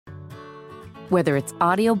Whether it's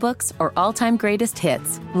audiobooks or all-time greatest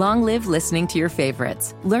hits, long live listening to your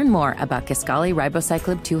favorites. Learn more about Kisqali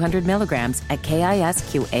Ribociclib 200 milligrams at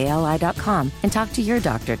KISQALI.com and talk to your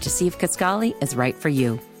doctor to see if Kisqali is right for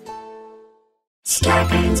you.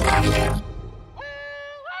 Scarpins Avenue.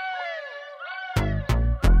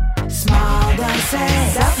 Small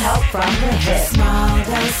doses. Self-help from the hip. Small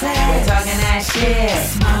doses. We're talking that shit.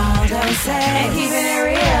 Small doses. And keeping it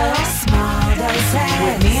real. Small doses.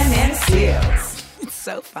 With me and Nana Seals. It's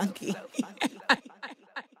so funky.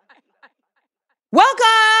 Welcome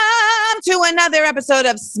to another episode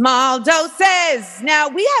of Small Doses. Now,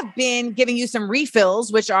 we have been giving you some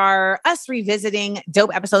refills, which are us revisiting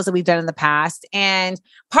dope episodes that we've done in the past. And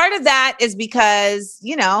part of that is because,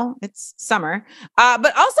 you know, it's summer,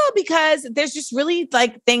 but also because there's just really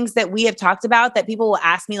like things that we have talked about that people will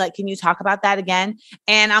ask me, like, can you talk about that again?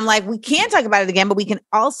 And I'm like, we can talk about it again, but we can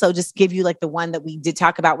also just give you like the one that we did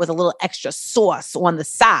talk about with a little extra sauce on the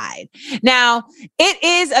side. Now, it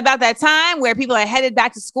is about that time where people are headed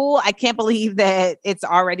back to school. I can't believe that it's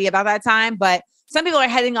already about that time, but some people are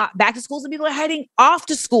heading back to school. Some people are heading off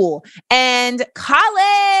to school, and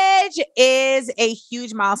college is a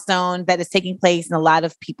huge milestone that is taking place in a lot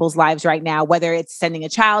of people's lives right now, whether it's sending a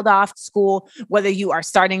child off to school, whether you are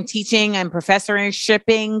starting teaching and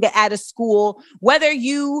professorshipping at a school, whether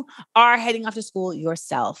you are heading off to school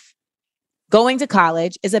yourself. Going to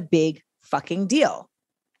college is a big fucking deal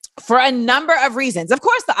for a number of reasons. Of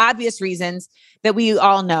course, the obvious reasons that we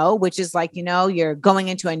all know, which is like, you know, you're going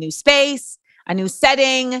into a new space, a new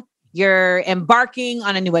setting, you're embarking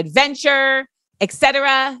on a new adventure,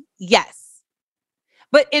 etc. Yes.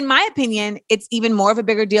 But in my opinion, it's even more of a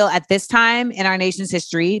bigger deal at this time in our nation's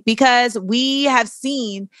history, because we have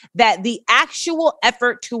seen that the actual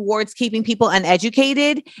effort towards keeping people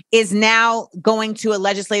uneducated is now going to a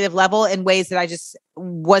legislative level in ways that I just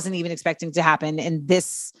wasn't even expecting to happen in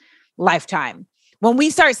this lifetime. When we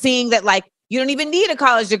start seeing that, like, you don't even need a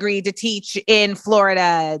college degree to teach in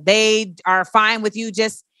Florida. They are fine with you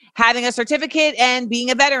just having a certificate and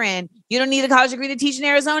being a veteran. You don't need a college degree to teach in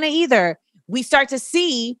Arizona either. We start to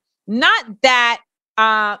see not that,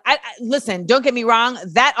 listen, don't get me wrong.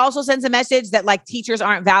 That also sends a message that like teachers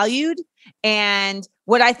aren't valued. And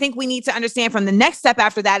what I think we need to understand from the next step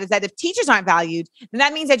after that is that if teachers aren't valued, then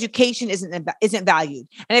that means education isn't valued.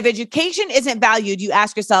 And if education isn't valued, you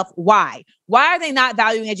ask yourself, why? Why are they not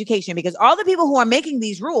valuing education? Because all the people who are making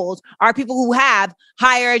these rules are people who have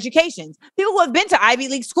higher educations, people who have been to Ivy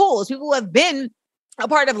League schools, people who have been a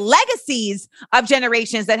part of legacies of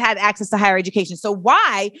generations that had access to higher education. So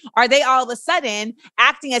why are they all of a sudden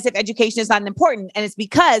acting as if education is not important? And it's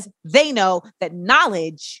because they know that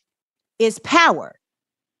knowledge is power.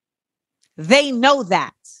 They know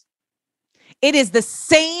that. It is the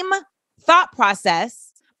same thought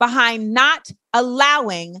process behind not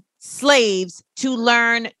allowing slaves to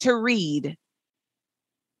learn to read.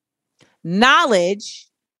 Knowledge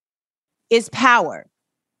is power.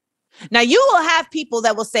 Now, you will have people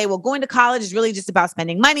that will say, well, going to college is really just about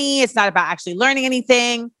spending money. It's not about actually learning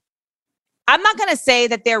anything. I'm not going to say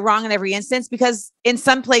that they're wrong in every instance, because in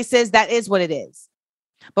some places that is what it is.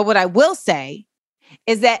 But what I will say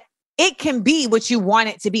is that it can be what you want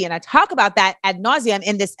it to be. And I talk about that ad nauseum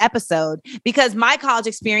in this episode, because my college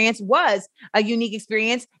experience was a unique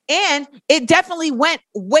experience, and it definitely went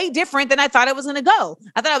way different than I thought it was going to go.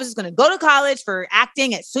 I thought I was just going to go to college for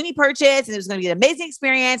acting at SUNY Purchase, and it was going to be an amazing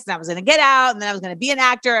experience, and I was going to get out, and then I was going to be an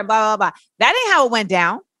actor, and blah, blah, blah. That ain't how it went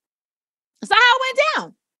down. That's not how it went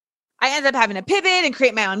down. I ended up having to pivot and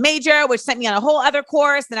create my own major, which sent me on a whole other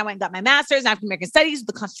course. Then I went and got my master's in African American Studies with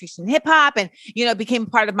the concentration in hip hop, and, you know, became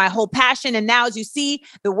part of my whole passion. And now, as you see,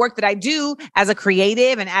 the work that I do as a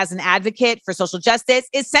creative and as an advocate for social justice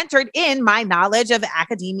is centered in my knowledge of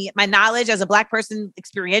academia, my knowledge as a Black person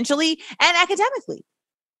experientially and academically.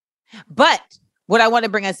 But what I want to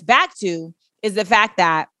bring us back to is the fact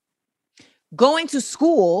that going to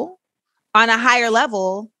school on a higher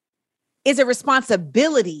level is a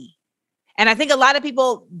responsibility. And I think a lot of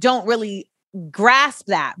people don't really grasp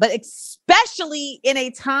that, but especially in a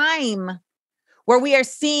time where we are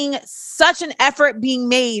seeing such an effort being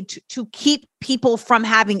made to keep people from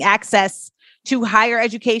having access to higher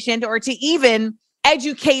education, or to even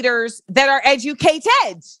educators that are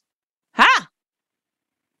educated. Huh?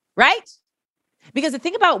 Right? Because the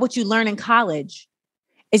thing about what you learn in college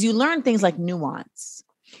is you learn things like nuance.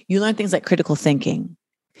 You learn things like critical thinking.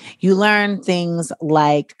 You learn things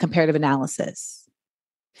like comparative analysis.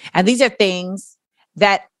 And these are things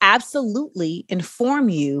that absolutely inform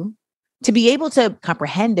you to be able to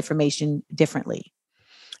comprehend information differently.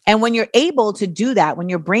 And when you're able to do that, when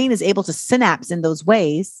your brain is able to synapse in those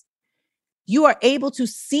ways, you are able to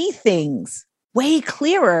see things way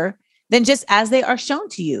clearer than just as they are shown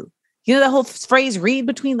to you. You know, the whole phrase, read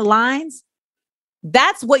between the lines.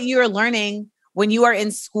 That's what you're learning when you are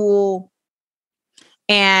in school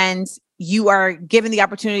and you are given the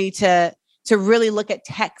opportunity to really look at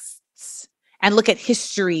texts and look at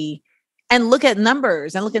history and look at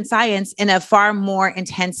numbers and look at science in a far more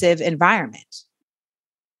intensive environment.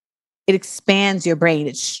 It expands your brain.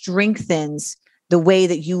 It strengthens the way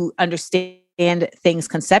that you understand things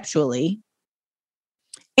conceptually.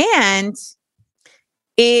 And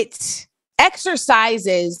it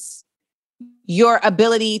exercises your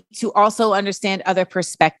ability to also understand other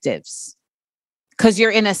perspectives, because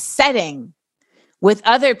you're in a setting with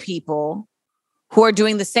other people who are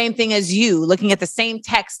doing the same thing as you, looking at the same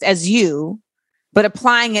text as you, but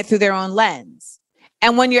applying it through their own lens.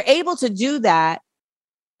 And when you're able to do that,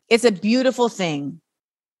 it's a beautiful thing.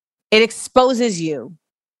 It exposes you.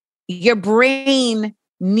 Your brain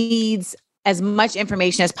needs as much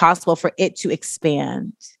information as possible for it to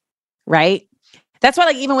expand, right? That's why,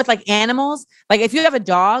 like, even with like animals, like if you have a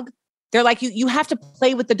dog, they're like, you have to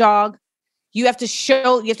play with the dog. You have to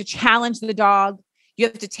challenge the dog. You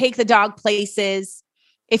have to take the dog places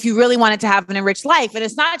if you really want it to have an enriched life. And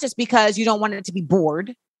it's not just because you don't want it to be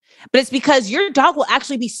bored, but it's because your dog will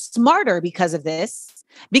actually be smarter because of this,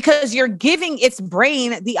 because you're giving its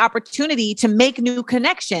brain the opportunity to make new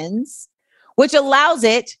connections, which allows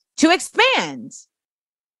it to expand.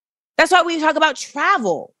 That's why we talk about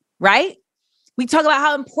travel, right? We talk about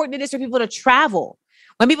how important it is for people to travel.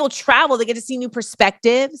 When people travel, they get to see new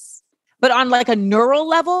perspectives, but on like a neural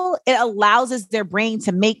level, it allows their brain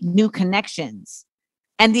to make new connections.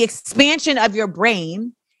 And the expansion of your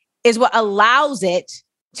brain is what allows it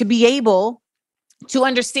to be able to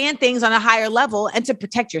understand things on a higher level and to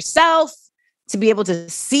protect yourself, to be able to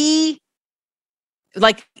see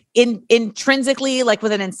like intrinsically, like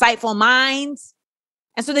with an insightful mind.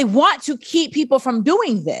 And so they want to keep people from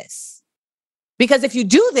doing this, because if you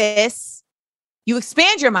do this, you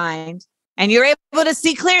expand your mind and you're able to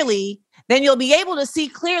see clearly, then you'll be able to see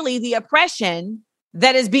clearly the oppression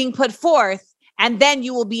that is being put forth. And then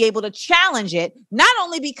you will be able to challenge it, not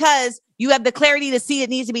only because you have the clarity to see it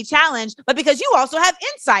needs to be challenged, but because you also have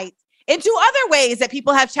insight into other ways that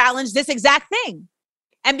people have challenged this exact thing.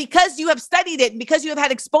 And because you have studied it, and because you have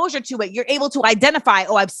had exposure to it, you're able to identify,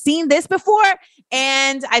 oh, I've seen this before,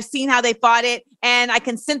 and I've seen how they fought it, and I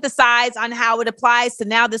can synthesize on how it applies to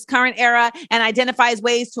now this current era and identifies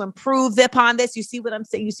ways to improve upon this. You see what I'm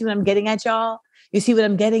saying? You see what I'm getting at, y'all? You see what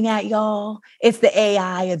I'm getting at, y'all? It's the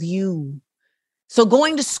AI of you. So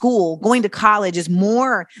going to school, going to college is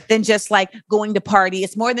more than just like going to party.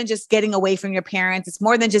 It's more than just getting away from your parents. It's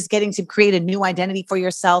more than just getting to create a new identity for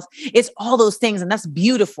yourself. It's all those things. And that's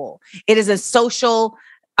beautiful. It is a social,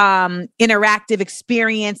 interactive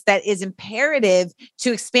experience that is imperative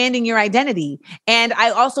to expanding your identity. And I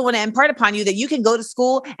also want to impart upon you that you can go to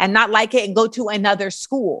school and not like it and go to another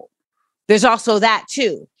school. There's also that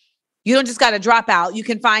too. You don't just got to drop out. You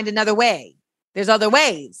can find another way. There's other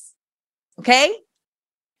ways. Okay?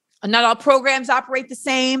 Not all programs operate the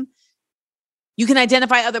same. You can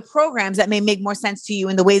identify other programs that may make more sense to you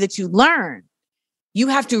in the way that you learn. You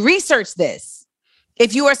have to research this.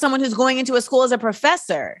 If you are someone who's going into a school as a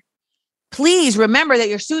professor, please remember that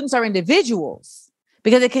your students are individuals,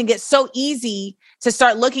 because it can get so easy to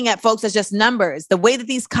start looking at folks as just numbers. The way that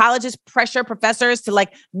these colleges pressure professors to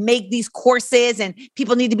like make these courses, and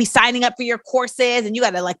people need to be signing up for your courses, and you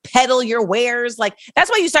got to like peddle your wares. Like that's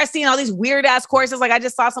why you start seeing all these weird ass courses. Like I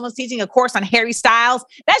just saw someone's teaching a course on Harry Styles.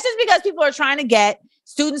 That's just because people are trying to get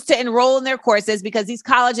students to enroll in their courses, because these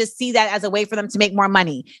colleges see that as a way for them to make more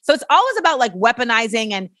money. So it's always about like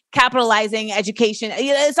weaponizing and capitalizing education.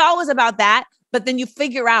 It's always about that. But then you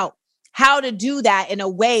figure out how to do that in a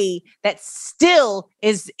way that still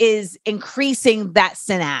is increasing that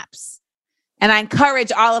synapse. And I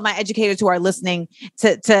encourage all of my educators who are listening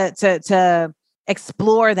to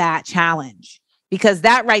explore that challenge, because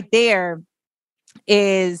that right there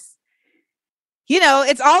is, you know,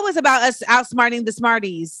 it's always about us outsmarting the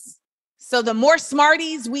smarties. So the more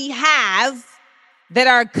smarties we have that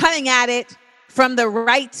are coming at it from the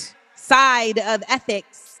right side of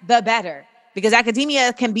ethics, the better. Because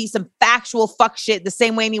academia can be some factual fuck shit the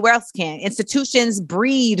same way anywhere else can. Institutions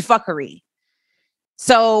breed fuckery.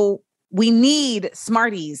 So we need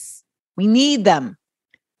smarties. We need them,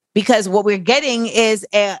 because what we're getting is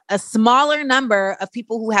a smaller number of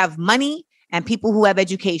people who have money and people who have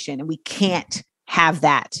education. And we can't have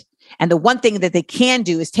that. And the one thing that they can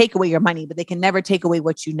do is take away your money, but they can never take away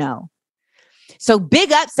what you know. So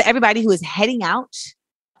big ups to everybody who is heading out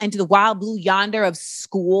into the wild blue yonder of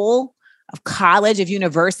school, of college, of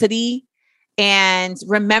university. And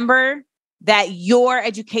remember that your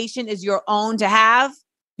education is your own to have.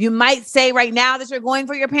 You might say right now that you're going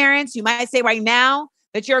for your parents. You might say right now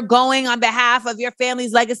that you're going on behalf of your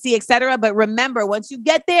family's legacy, etc. But remember, once you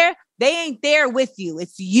get there, they ain't there with you.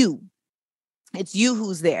 It's you. It's you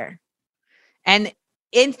who's there. And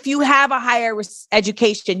if you have a higher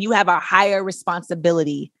education, you have a higher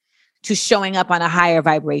responsibility to showing up on a higher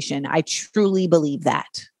vibration. I truly believe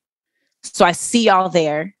that. So I see y'all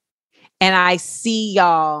there, and I see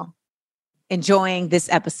y'all enjoying this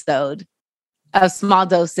episode of Small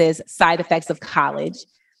Doses, Side Effects of College.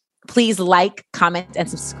 Please like, comment, and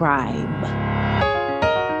subscribe.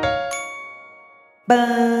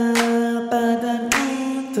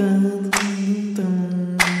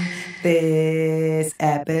 This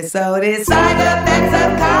episode is Side Effects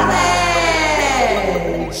of College.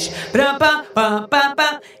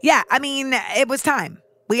 Yeah, I mean, it was time.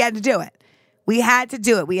 We had to do it. We had to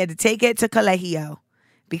take it to colegio.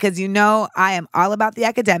 Because I am all about the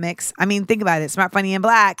academics. I mean, think about it. Smart, Funny, and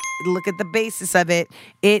Black. Look at the basis of it.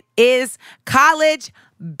 It is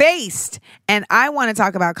college-based. And I want to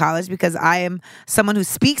talk about college because I am someone who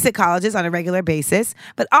speaks at colleges on a regular basis,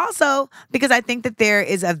 but also because I think that there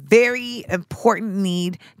is a very important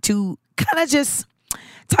need to kind of just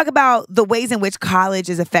talk about the ways in which college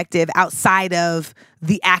is effective outside of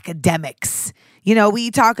the academics. We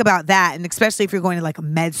talk about that, and especially if you're going to like a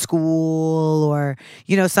med school or,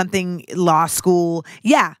 something law school.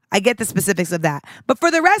 Yeah, I get the specifics of that. But for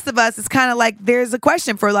the rest of us, it's kind of like there's a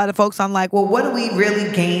question for a lot of folks on like, well, what do we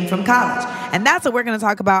really gain from college? And that's what we're going to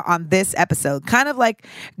talk about on this episode. Kind of like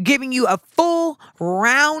giving you a full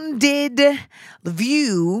rounded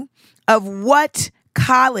view of what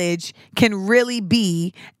college can really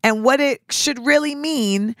be and what it should really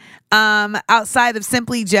mean outside of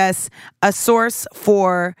simply just a source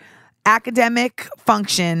for academic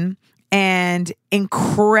function and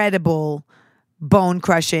incredible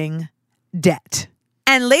bone-crushing debt.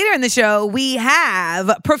 And later in the show, we have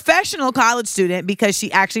professional college student, because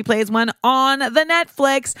she actually plays one on the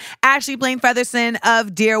Netflix, Ashley Blaine Featherson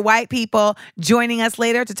of Dear White People, joining us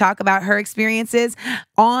later to talk about her experiences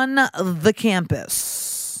on the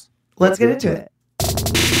campus. Let's get into it.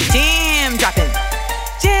 Jam dropping.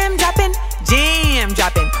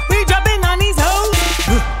 We dropping on these hoes.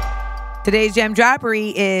 Today's jam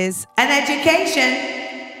droppery is an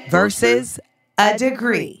education versus a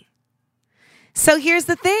degree. So here's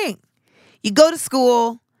the thing. You go to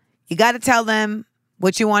school, you got to tell them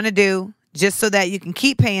what you want to do just so that you can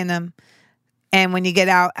keep paying them. And when you get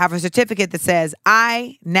out, have a certificate that says,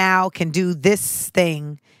 I now can do this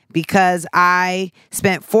thing because I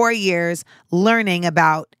spent 4 years learning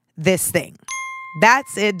about this thing.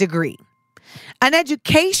 That's a degree. An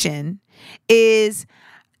education is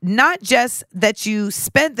not just that you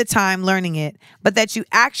spent the time learning it, but that you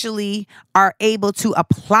actually are able to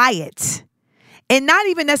apply it. And not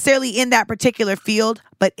even necessarily in that particular field,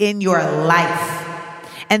 but in your life.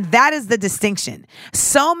 And that is the distinction.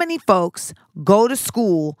 So many folks go to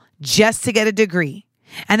school just to get a degree.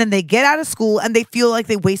 And then they get out of school and they feel like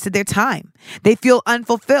they wasted their time. They feel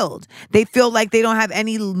unfulfilled. They feel like they don't have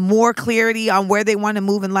any more clarity on where they want to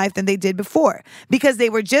move in life than they did before, because they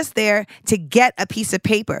were just there to get a piece of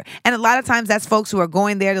paper. And a lot of times that's folks who are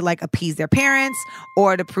going there to like appease their parents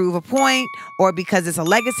or to prove a point or because it's a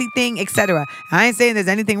legacy thing, etc. I ain't saying there's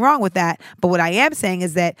anything wrong with that. But what I am saying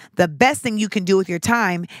is that the best thing you can do with your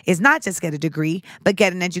time is not just get a degree, but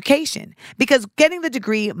get an education, because getting the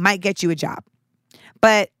degree might get you a job.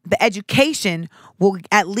 But the education will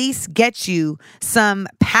at least get you some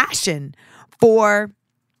passion for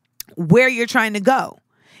where you're trying to go.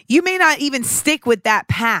 You may not even stick with that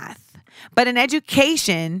path, but an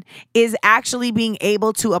education is actually being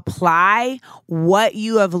able to apply what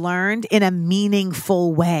you have learned in a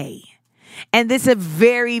meaningful way. And this is a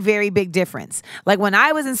very, very big difference. Like when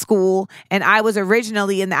I was in school and I was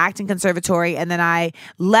originally in the acting conservatory and then I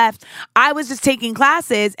left, I was just taking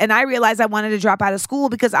classes and I realized I wanted to drop out of school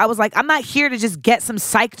because I was like, I'm not here to just get some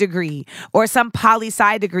psych degree or some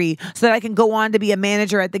poli-sci degree so that I can go on to be a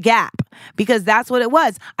manager at the Gap, because that's what it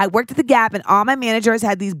was. I worked at the Gap and all my managers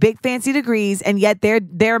had these big fancy degrees, and yet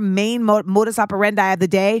their main modus operandi of the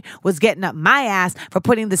day was getting up my ass for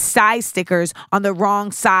putting the size stickers on the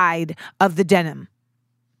wrong side of the denim.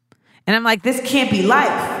 And I'm like, this can't be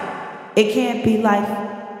life. It can't be life.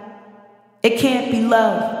 It can't be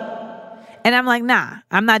love. And I'm like, nah,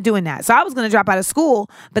 I'm not doing that. So I was going to drop out of school.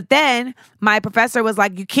 But then my professor was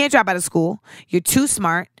like, you can't drop out of school. You're too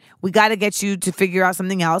smart. We got to get you to figure out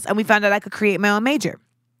something else. And we found out I could create my own major.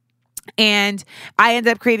 And I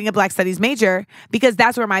ended up creating a Black Studies major because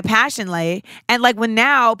that's where my passion lay. And like when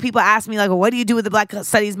now people ask me like, well, what do you do with the Black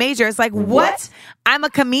Studies major? It's like, what? I'm a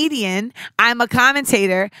comedian. I'm a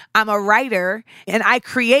commentator. I'm a writer. And I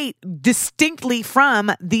create distinctly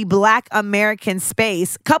from the Black American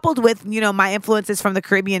space, coupled with, my influences from the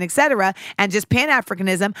Caribbean, etc., and just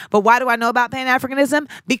Pan-Africanism. But why do I know about Pan-Africanism?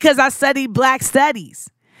 Because I studied Black Studies.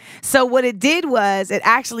 So what it did was it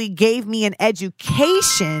actually gave me an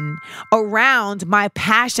education around my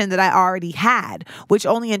passion that I already had, which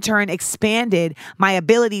only in turn expanded my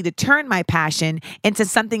ability to turn my passion into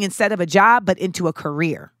something instead of a job, but into a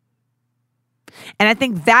career. And I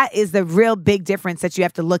think that is the real big difference that you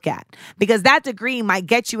have to look at, because that degree might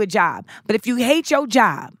get you a job. But if you hate your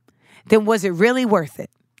job, then was it really worth it?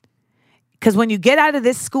 Because when you get out of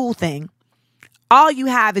this school thing, all you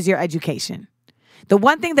have is your education. The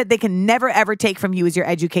one thing that they can never, ever take from you is your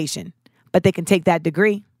education, but they can take that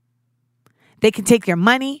degree. They can take your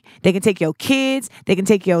money. They can take your kids. They can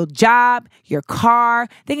take your job, your car.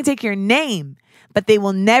 They can take your name, but they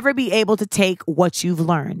will never be able to take what you've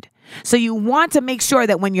learned. So you want to make sure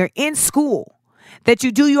that when you're in school, that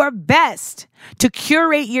you do your best to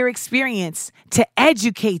curate your experience to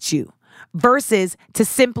educate you versus to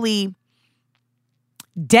simply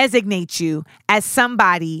designate you as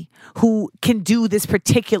somebody who can do this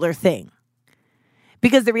particular thing.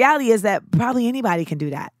 Because the reality is that probably anybody can do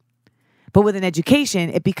that. But with an education,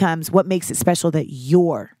 it becomes what makes it special that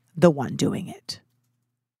you're the one doing it.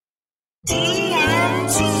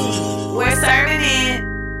 DMT. We're serving it.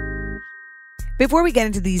 Before we get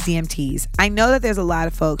into these DMTs, I know that there's a lot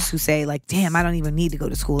of folks who say like, damn, I don't even need to go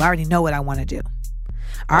to school. I already know what I want to do.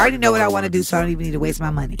 I already know what I want to do, so I don't even need to waste my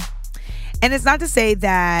money. And it's not to say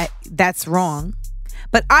that that's wrong,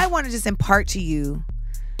 but I want to just impart to you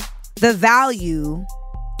the value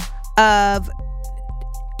of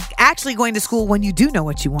actually going to school when you do know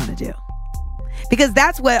what you want to do. Because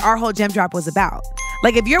that's what our whole gem drop was about.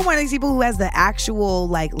 Like if you're one of these people who has the actual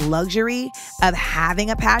like luxury of having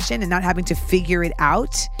a passion and not having to figure it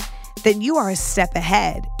out, then you are a step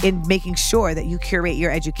ahead in making sure that you curate your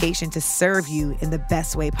education to serve you in the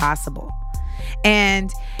best way possible.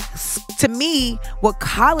 And to me, what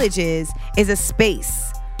college is a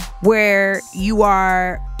space where you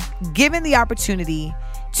are given the opportunity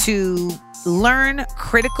to learn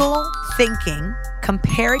critical thinking,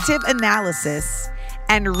 comparative analysis,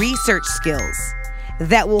 and research skills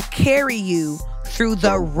that will carry you through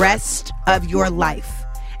the rest of your life.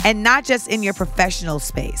 And not just in your professional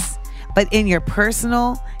space, but in your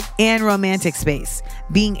personal and romantic space.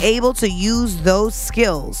 Being able to use those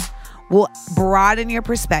skills will broaden your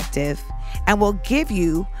perspective and will give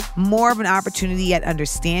you more of an opportunity at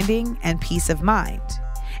understanding and peace of mind.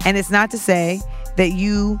 And it's not to say that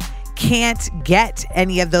you can't get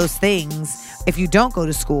any of those things if you don't go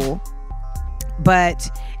to school, but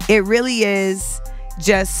it really is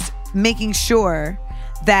just making sure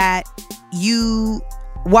that you,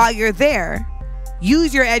 while you're there,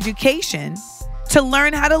 use your education to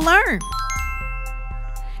learn how to learn.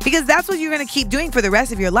 Because that's what you're going to keep doing for the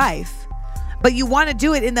rest of your life. But you want to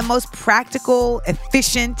do it in the most practical,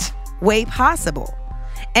 efficient way possible.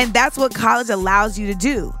 And that's what college allows you to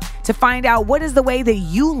do, to find out what is the way that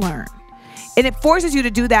you learn. And it forces you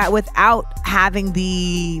to do that without having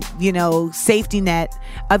the, safety net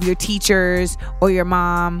of your teachers or your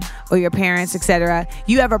mom or your parents, etc.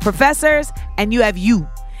 You have a professors and you have you.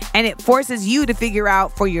 And it forces you to figure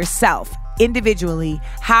out for yourself, individually,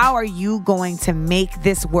 how are you going to make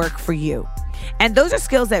this work for you? And those are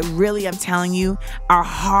skills that really, I'm telling you, are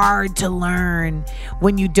hard to learn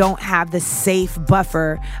when you don't have the safe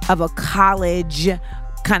buffer of a college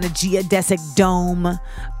kind of geodesic dome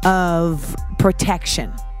of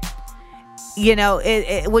protection.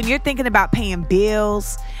 When you're thinking about paying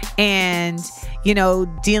bills and,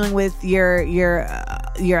 dealing with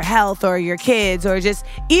your health or your kids or just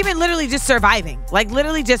even literally just surviving,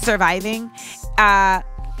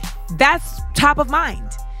 that's top of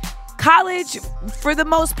mind. College, for the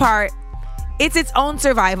most part, it's its own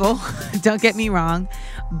survival. Don't get me wrong,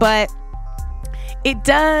 but it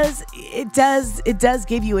does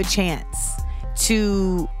give you a chance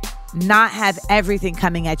to not have everything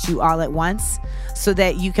coming at you all at once so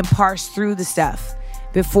that you can parse through the stuff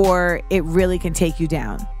before it really can take you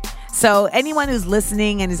down. So anyone who's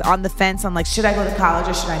listening and is on the fence on like, should I go to college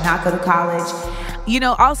or should I not go to college?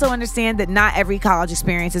 Also understand that not every college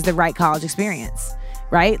experience is the right college experience.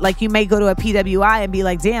 right? Like you may go to a PWI and be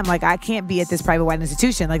like, damn, like I can't be at this private white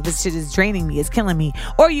institution. Like this shit is draining me. It's killing me.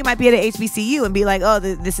 Or you might be at a HBCU and be like, oh,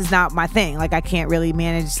 this is not my thing. Like I can't really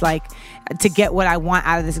manage like to get what I want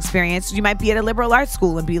out of this experience. You might be at a liberal arts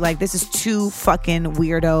school and be like, this is too fucking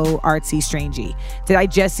weirdo, artsy, strangey. Did I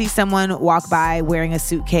just see someone walk by wearing a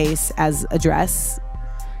suitcase as a dress?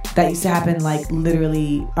 That used to happen like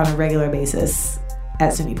literally on a regular basis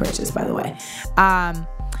at SUNY Purchase, by the way.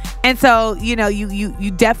 And so, you know,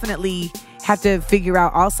 you definitely have to figure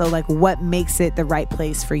out also like what makes it the right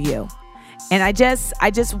place for you. And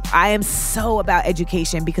I am so about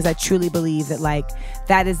education because I truly believe that like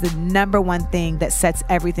that is the number one thing that sets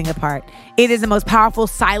everything apart. It is the most powerful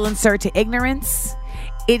silencer to ignorance.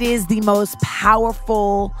 It is the most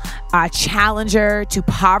powerful challenger to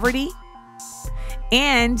poverty.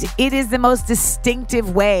 And it is the most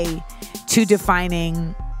distinctive way to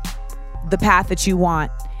defining the path that you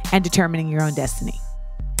want and determining your own destiny.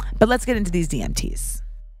 But let's get into these DMTs.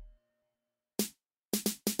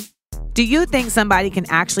 Do you think somebody can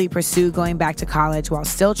actually pursue going back to college while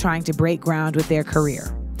still trying to break ground with their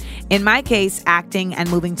career? In my case, acting and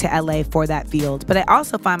moving to LA for that field, but I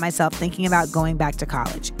also find myself thinking about going back to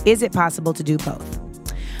college. Is it possible to do both?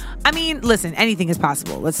 I mean, listen, anything is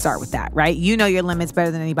possible. Let's start with that, right? You know your limits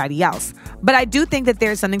better than anybody else. But I do think that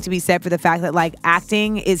there's something to be said for the fact that like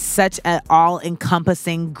acting is such an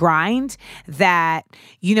all-encompassing grind that,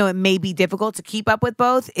 you know, it may be difficult to keep up with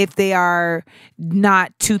both if they are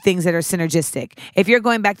not two things that are synergistic. If you're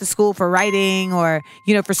going back to school for writing or,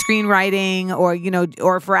 you know, for screenwriting or, you know,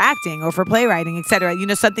 or for acting or for playwriting, et cetera, you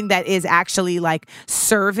know, something that is actually like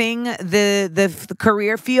serving the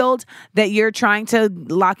career field that you're trying to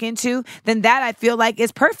lock into, then that I feel like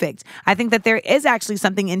is perfect. I think that there is actually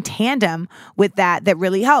something in tandem with that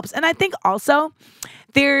really helps. And I think also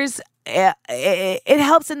it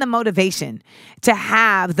helps in the motivation to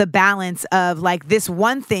have the balance of like this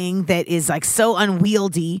one thing that is like so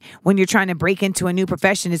unwieldy when you're trying to break into a new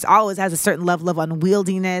profession. It always has a certain level of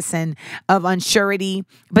unwieldiness and of unsurety.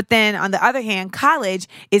 But then on the other hand, college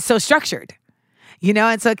is so structured. You know,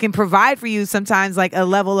 and so it can provide for you sometimes like a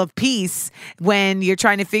level of peace when you're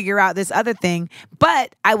trying to figure out this other thing.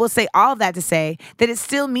 But I will say all of that to say that it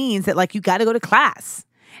still means that like you got to go to class.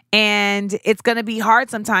 And it's going to be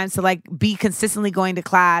hard sometimes to like be consistently going to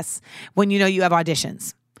class when you know you have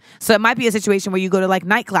auditions. So it might be a situation where you go to like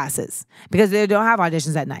night classes because they don't have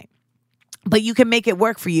auditions at night. But you can make it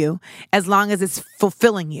work for you as long as it's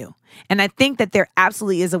fulfilling you. And I think that there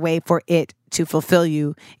absolutely is a way for it to fulfill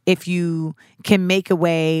you if you can make a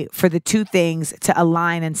way for the two things to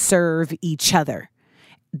align and serve each other.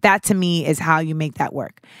 That to me is how you make that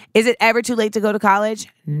work. Is it ever too late to go to college?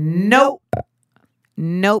 Nope.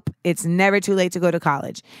 It's never too late to go to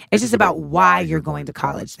college. It's just about why you're going to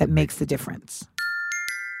college that makes the difference.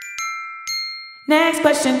 Next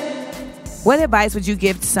question. What advice would you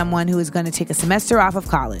give to someone who is going to take a semester off of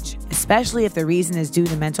college, especially if the reason is due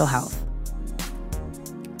to mental health?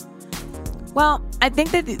 Well, I think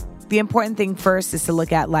that the important thing first is to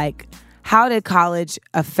look at like, how did college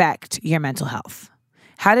affect your mental health?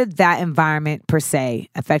 How did that environment per se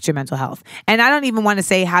affect your mental health? And I don't even want to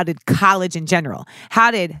say how did college in general. How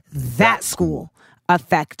did that school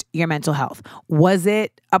affect your mental health? Was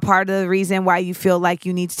it a part of the reason why you feel like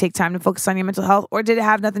you need to take time to focus on your mental health, or did it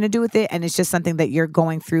have nothing to do with it and it's just something that you're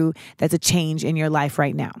going through that's a change in your life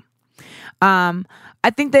right now? I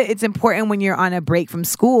think that it's important when you're on a break from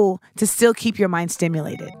school to still keep your mind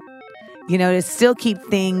stimulated. You know, to still keep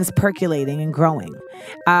things percolating and growing.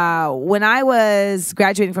 When I was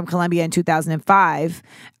graduating from Columbia in 2005,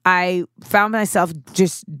 I found myself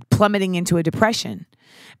just plummeting into a depression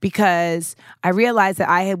because I realized that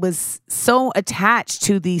I was so attached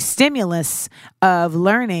to the stimulus of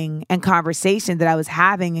learning and conversation that I was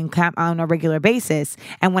having on a regular basis.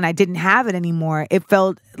 And when I didn't have it anymore, it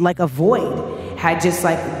felt like a void had just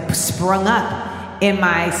like sprung up in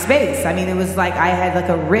my space. I mean, it was like I had like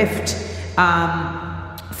a rift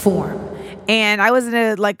form. And I was in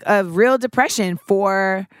a real depression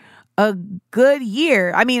for a good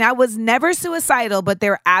year. I mean, I was never suicidal, but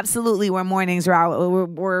there absolutely were mornings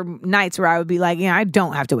were nights where I would be like, you know, I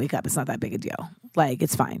don't have to wake up. It's not that big a deal. Like,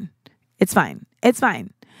 it's fine. It's fine. It's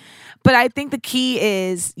fine. But I think the key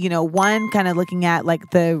is, you know, one, kind of looking at like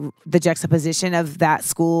the juxtaposition of that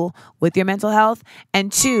school with your mental health,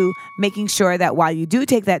 and two, making sure that while you do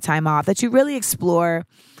take that time off, that you really explore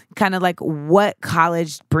kind of like what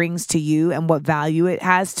college brings to you and what value it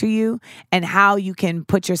has to you and how you can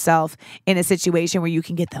put yourself in a situation where you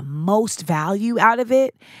can get the most value out of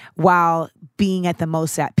it while being at the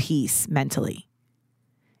most at peace mentally.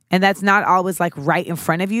 And that's not always like right in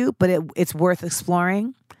front of you, but it's worth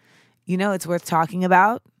exploring. It's worth talking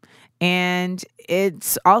about. And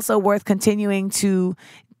it's also worth continuing to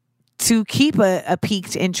keep a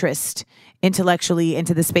piqued interest intellectually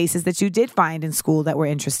into the spaces that you did find in school that were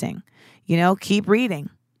interesting. Keep reading.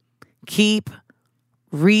 Keep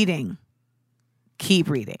reading. Keep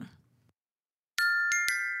reading.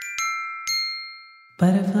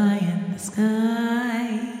 Butterfly in the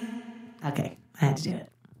sky. Okay, I had to do it.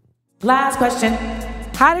 Last question.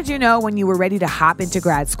 How did you know when you were ready to hop into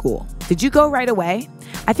grad school? Did you go right away?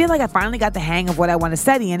 I feel like I finally got the hang of what I want to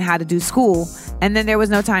study and how to do school, and then there was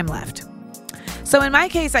no time left. So in my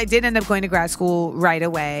case, I did end up going to grad school right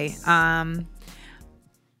away.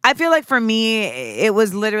 I feel like for me, it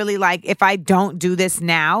was literally like, if I don't do this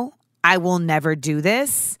now, I will never do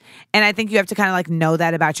this. And I think you have to kind of like know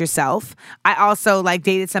that about yourself. I also like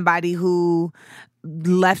dated somebody who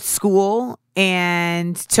left school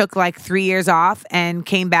and took like 3 years off and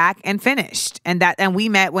came back and finished. And we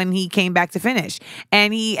met when he came back to finish.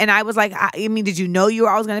 And I was like, I mean, did you know you were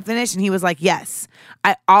always going to finish? And he was like, yes.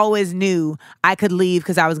 I always knew I could leave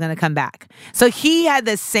because I was going to come back. So he had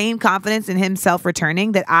the same confidence in himself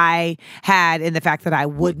returning that I had in the fact that I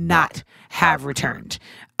would not have returned.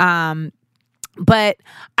 But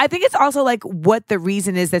I think it's also like what the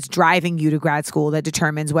reason is that's driving you to grad school that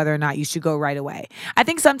determines whether or not you should go right away. I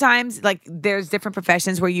think sometimes like there's different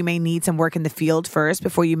professions where you may need some work in the field first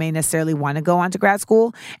before you may necessarily want to go on to grad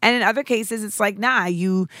school. And in other cases, it's like, nah,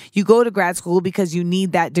 you go to grad school because you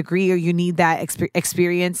need that degree or you need that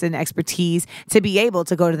experience and expertise to be able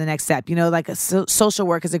to go to the next step. Like social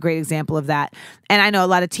work is a great example of that. And I know a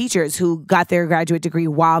lot of teachers who got their graduate degree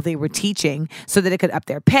while they were teaching so that it could up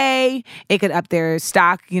their pay, it could up their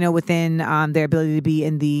stock, within their ability to be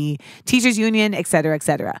in the teachers union, et cetera, et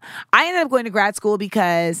cetera. I ended up going to grad school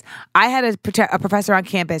because I had a professor on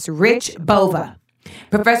campus, Rich Bova.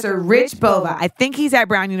 Professor Rich Bova. I think he's at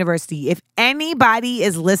Brown University. If anybody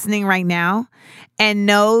is listening right now and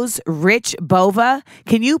knows Rich Bova,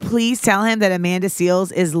 can you please tell him that Amanda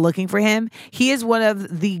Seales is looking for him? He is one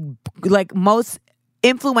of the most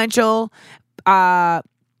influential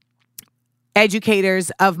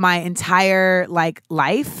educators of my entire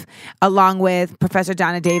life, along with Professor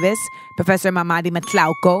Donna Davis, Professor Mamadi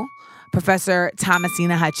Matlauco, Professor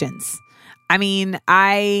Thomasina Hutchins. I mean,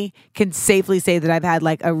 I can safely say that I've had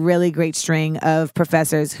a really great string of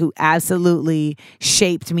professors who absolutely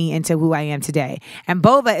shaped me into who I am today. And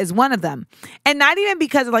Bova is one of them. And not even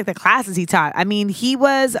because of the classes he taught. I mean, he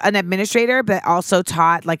was an administrator, but also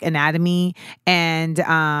taught anatomy and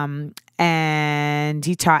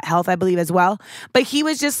he taught health, I believe, as well. But he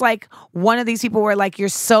was just one of these people where you're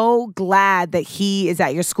so glad that he is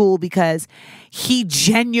at your school because he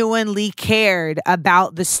genuinely cared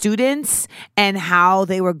about the students and how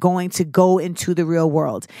they were going to go into the real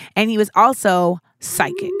world. And he was also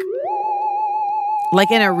psychic,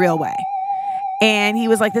 in a real way. And he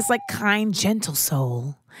was this kind, gentle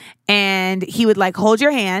soul. And he would hold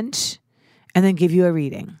your hand and then give you a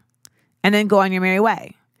reading and then go on your merry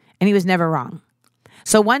way. And he was never wrong.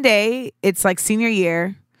 So one day, it's senior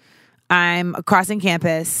year, I'm crossing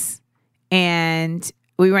campus and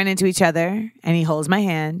we run into each other and he holds my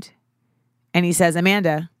hand and he says,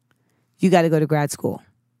 Amanda, you got to go to grad school.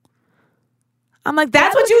 I'm like,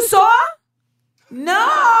 that's what you saw? No!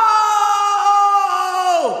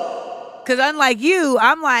 Because unlike you,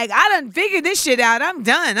 I'm I done figured this shit out. I'm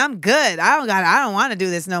done. I'm good. I don't want to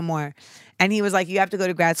do this no more. And he was like, you have to go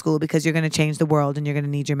to grad school because you're going to change the world and you're going to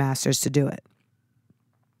need your master's to do it.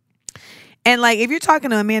 And if you're talking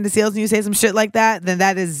to Amanda Seales and you say some shit like that, then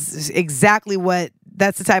that is exactly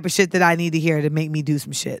that's the type of shit that I need to hear to make me do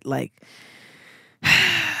some shit.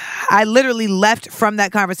 I literally left from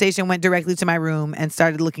that conversation, went directly to my room and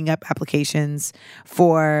started looking up applications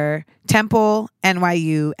for Temple,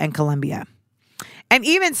 NYU, and Columbia. And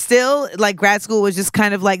even still, grad school was just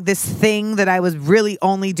kind of this thing that I was really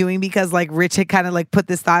only doing because Rich had kind of put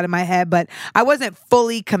this thought in my head, but I wasn't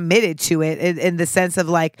fully committed to it in the sense of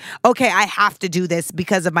okay, I have to do this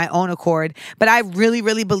because of my own accord. But I really,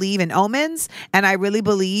 really believe in omens, and I really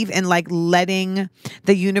believe in letting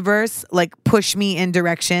the universe push me in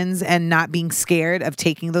directions and not being scared of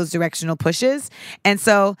taking those directional pushes. And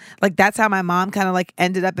so that's how my mom kind of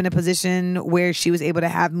ended up in a position where she was able to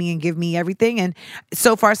have me and give me everything. And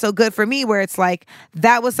so far, so good for me, where it's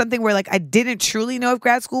that was something where I didn't truly know if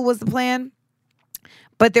grad school was the plan,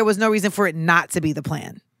 but there was no reason for it not to be the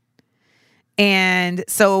plan. And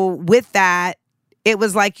so with that, it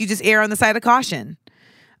was you just err on the side of caution.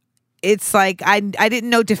 it's like I didn't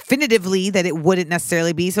know definitively that it wouldn't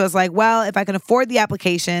necessarily be. So I was like, well, if I can afford the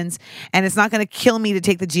applications and it's not going to kill me to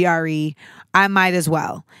take the GRE, I might as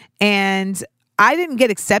well. And I didn't get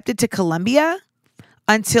accepted to Columbia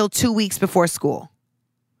until 2 weeks before school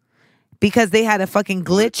because they had a fucking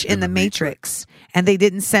glitch in the matrix and they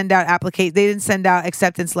didn't send out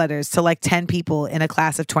acceptance letters to like 10 people in a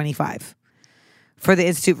class of 25 for the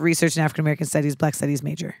Institute for Research in African American Studies, Black Studies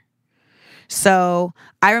major. So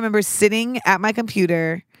I remember sitting at my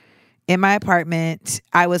computer in my apartment.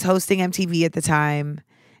 I was hosting MTV at the time,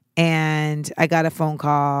 and I got a phone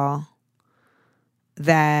call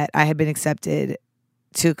that I had been accepted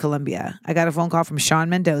to Columbia. I got a phone call from Sean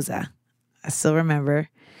Mendoza. I still remember.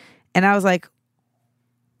 And I was like,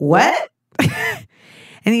 what?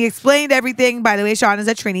 And he explained everything. By the way, Sean is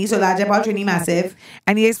a Trini, so Laja Paul Trini Massive.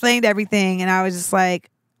 And he explained everything, and I was just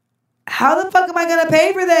like, how the fuck am I going to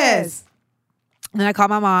pay for this? And I called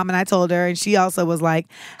my mom and I told her, and she also was like,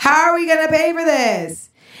 how are we going to pay for this?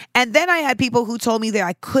 And then I had people who told me that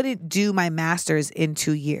I couldn't do my master's in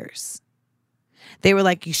 2 years. They were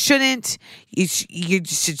like, you shouldn't. You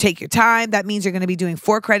should take your time. That means you're going to be doing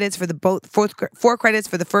 4 credits for four credits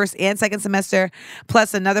for the first and second semester,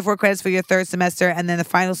 plus another 4 credits for your third semester, and then the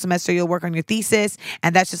final semester you'll work on your thesis,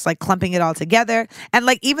 and that's just like clumping it all together. And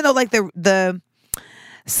like, even though like the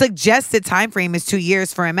suggested time frame is 2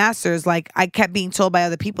 years for a master's, like I kept being told by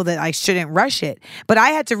other people that I shouldn't rush it. But I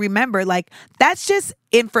had to remember, like, that's just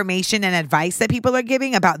information and advice that people are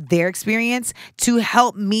giving about their experience to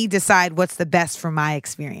help me decide what's the best for my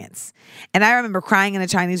experience. And I remember crying in a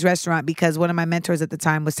Chinese restaurant because one of my mentors at the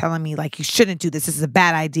time was telling me, like, you shouldn't do this. This is a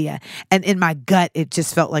bad idea. And in my gut, it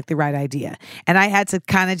just felt like the right idea. And I had to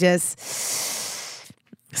kind of just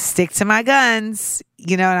stick to my guns,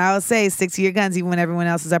 you know, and I would say stick to your guns even when everyone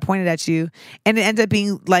else are pointed at you. And it ended up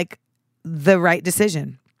being like the right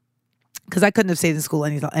decision because I couldn't have stayed in school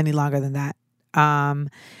any longer than that. And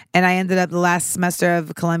I ended up the last semester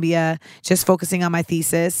of Columbia just focusing on my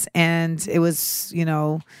thesis, and it was, you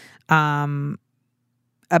know,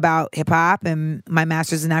 about hip hop and my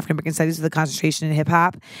master's in African American Studies with a concentration in hip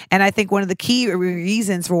hop. And I think one of the key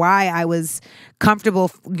reasons for why I was comfortable,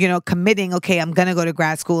 you know, committing, okay, I'm going to go to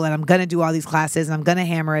grad school and I'm going to do all these classes and I'm going to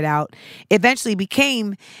hammer it out, eventually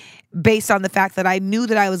became based on the fact that I knew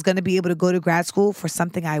that I was going to be able to go to grad school for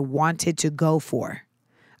something I wanted to go for.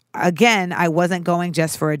 Again, I wasn't going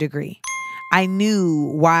just for a degree. I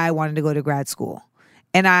knew why I wanted to go to grad school.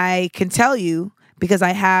 And I can tell you because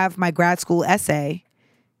I have my grad school essay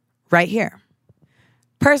right here.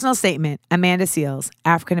 Personal statement, Amanda Seals,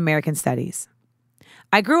 African American Studies.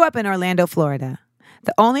 I grew up in Orlando, Florida.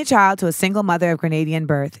 The only child to a single mother of Grenadian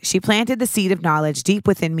birth, she planted the seed of knowledge deep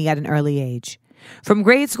within me at an early age. From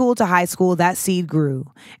grade school to high school, that seed grew.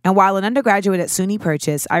 And while an undergraduate at SUNY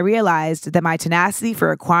Purchase, I realized that my tenacity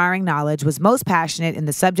for acquiring knowledge was most passionate in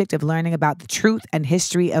the subject of learning about the truth and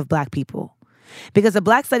history of Black people. Because a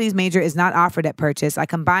Black Studies major is not offered at Purchase, I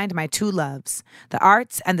combined my two loves, the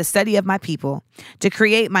arts and the study of my people, to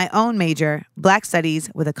create my own major, Black Studies,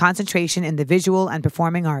 with a concentration in the visual and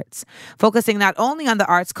performing arts, focusing not only on the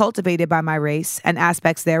arts cultivated by my race and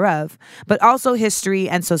aspects thereof, but also history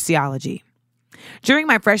and sociology. During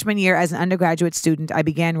my freshman year as an undergraduate student, I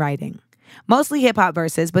began writing. Mostly hip-hop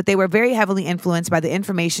verses, but they were very heavily influenced by the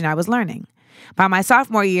information I was learning. By my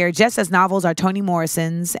sophomore year, just as novels are Toni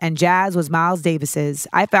Morrison's and jazz was Miles Davis's,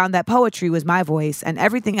 I found that poetry was my voice, and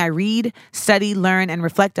everything I read, study, learn, and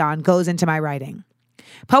reflect on goes into my writing.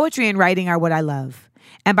 Poetry and writing are what I love.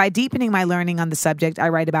 And by deepening my learning on the subject I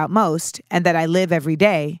write about most, and that I live every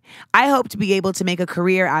day, I hope to be able to make a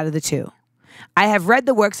career out of the two. I have read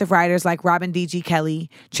the works of writers like Robin D.G.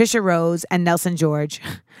 Kelley, Trisha Rose, and Nelson George.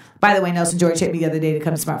 By the way, Nelson George hit me the other day to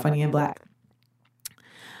come to Smart, Funny, and Black.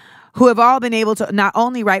 Who have all been able to not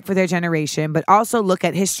only write for their generation, but also look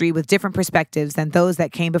at history with different perspectives than those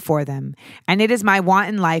that came before them. And it is my want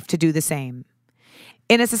in life to do the same.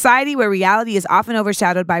 In a society where reality is often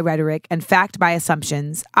overshadowed by rhetoric and fact by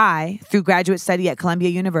assumptions, I, through graduate study at Columbia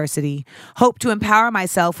University, hope to empower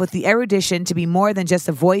myself with the erudition to be more than just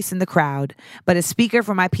a voice in the crowd, but a speaker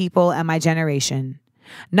for my people and my generation.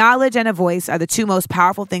 Knowledge and a voice are the two most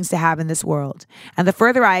powerful things to have in this world, and the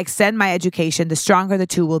further I extend my education, the stronger the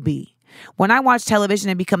two will be. When I watch television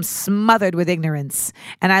and become smothered with ignorance,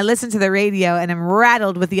 and I listen to the radio and am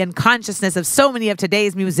rattled with the unconsciousness of so many of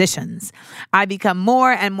today's musicians, I become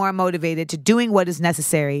more and more motivated to doing what is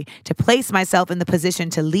necessary to place myself in the position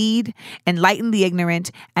to lead, enlighten the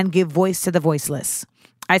ignorant, and give voice to the voiceless.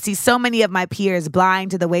 I see so many of my peers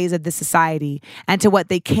blind to the ways of this society and to what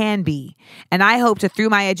they can be. And I hope to, through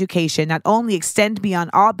my education, not only extend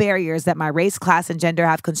beyond all barriers that my race, class, and gender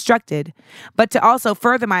have constructed, but to also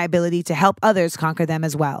further my ability to help others conquer them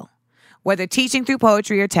as well. Whether teaching through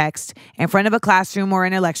poetry or text, in front of a classroom or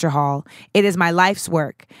in a lecture hall, it is my life's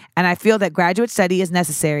work, and I feel that graduate study is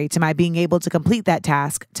necessary to my being able to complete that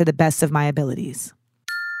task to the best of my abilities.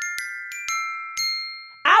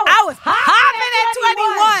 I was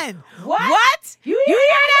hopping at 21. What? You hear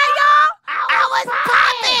that, y'all? I was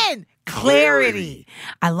popping. Clarity.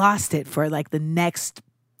 I lost it for like the next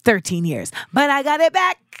 13 years, but I got it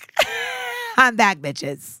back. I'm back,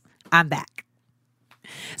 bitches. I'm back.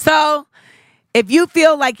 So if you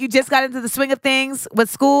feel like you just got into the swing of things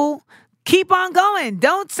with school, keep on going.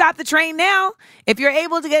 Don't stop the train now. If you're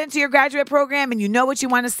able to get into your graduate program and you know what you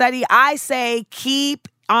want to study, I say keep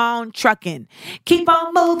on trucking. Keep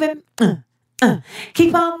on moving.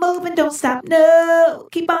 Keep on moving. Don't stop. No.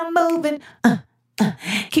 Keep on moving.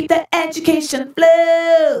 Keep the education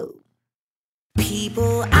flow.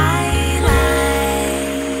 People I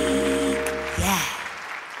like. Yeah.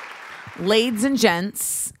 Ladies and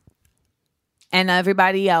gents, and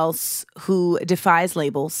everybody else who defies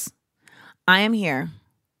labels, I am here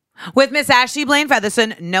with Miss Ashley Blaine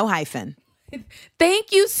Featherson, no hyphen.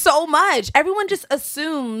 Thank you so much. Everyone just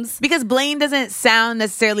assumes because Blaine doesn't sound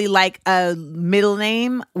necessarily like a middle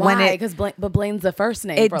name. Why? Because Blaine's the first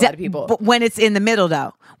name for a lot of people. But when it's in the middle,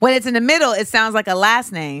 though, when it's in the middle, it sounds like a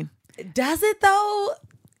last name. Does it though?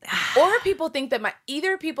 Or people think that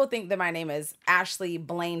my name is Ashley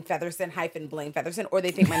Blaine Featherson -Blaine Featherson, or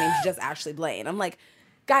they think my name's just Ashley Blaine. I'm like,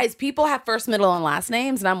 guys, people have first, middle, and last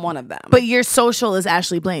names, and I'm one of them. But your social is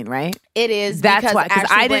Ashley Blaine, right? It is. That's why. Because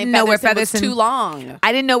I didn't know where Featherson was too long.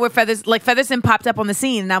 I didn't know where Featherson popped up on the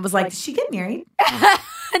scene, and I was like, did she get married?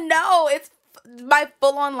 No, it's my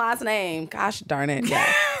full-on last name. Gosh darn it.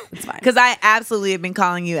 Yeah, it's fine. Because I absolutely have been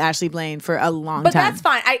calling you Ashley Blaine for a long time. But that's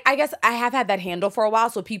fine. I guess I have had that handle for a while,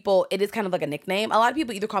 so it is kind of like a nickname. A lot of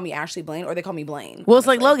people either call me Ashley Blaine or they call me Blaine. Well, it's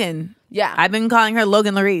like Logan. Yeah. I've been calling her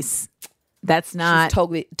Logan Larice. That's not...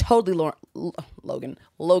 She's totally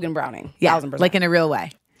Logan Browning. Yeah, 1000%. like in a real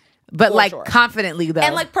way. But for like sure. confidently, though.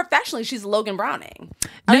 And like professionally, she's Logan Browning.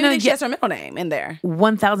 I don't even think she has her middle name in there.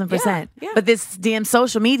 1000%. Yeah. But this damn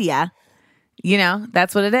social media,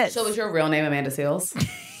 that's what it is. So is your real name Amanda Seals?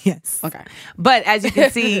 Yes. Okay. But as you can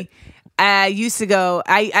see, I used to go,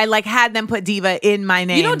 I like had them put Diva in my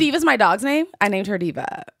name. You know Diva's my dog's name? I named her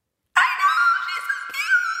Diva. I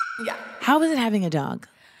know. Yeah. How was it having a dog?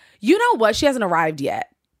 You know what? She hasn't arrived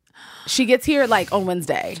yet. She gets here like on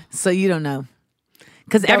Wednesday. So you don't know.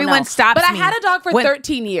 Because everyone stops me. But I had a dog for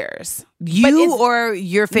 13 years. You or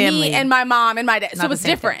your family? Me and my mom and my dad. So it's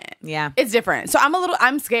different. Yeah. It's different. So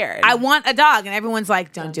I'm scared. I want a dog. And everyone's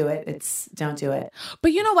like, don't do it. Don't do it.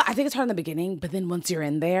 But you know what? I think it's hard in the beginning. But then once you're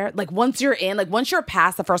in there, once you're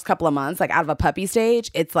past the first couple of months, like out of a puppy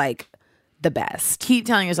stage, it's like the best. Keep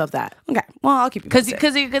telling yourself that. Okay. Well, I'll keep you posted.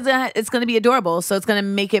 Because it's going to be adorable. So it's going to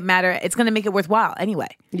make it matter. It's going to make it worthwhile anyway.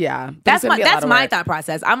 Yeah. That's my thought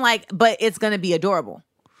process. I'm like, but it's going to be adorable.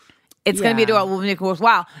 It's going to be adorable. We'll make it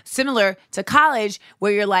worthwhile. Similar to college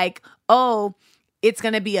where you're like, oh, it's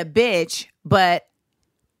going to be a bitch, but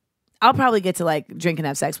I'll probably get to like drink and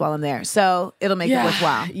have sex while I'm there. So it'll make it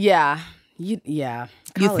worthwhile. Yeah. Yeah.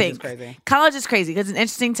 You think. Crazy. College is crazy because it's an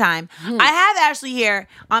interesting time. I have Ashley here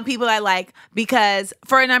on People I Like because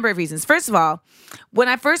for a number of reasons. First of all, when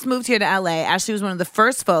I first moved here to LA, Ashley was one of the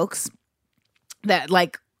first folks that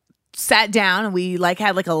like sat down and we like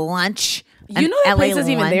had like a lunch. You know that place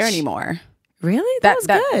isn't even there anymore. Really? That was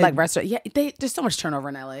good. Like restaurant. Yeah, there's so much turnover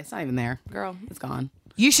in LA. It's not even there. Girl, it's gone.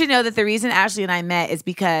 You should know that the reason Ashley and I met is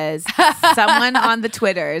because someone on the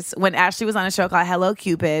Twitters, when Ashley was on a show called Hello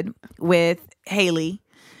Cupid with Haley,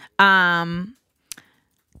 there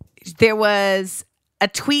was a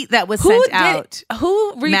tweet that was sent out.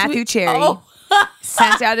 Who retweeted? Matthew Cherry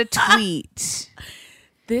sent out a tweet.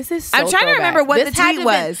 This is so I'm trying to remember what the tweet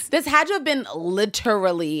was. This had to have been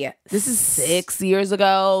literally, this is 6 years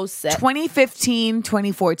ago. 2015,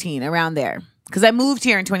 2014, around there. Because I moved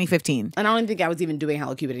here in 2015. And I don't even think I was even doing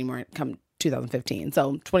Hello Cupid anymore come 2015.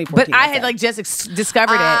 So 2014. But I had like just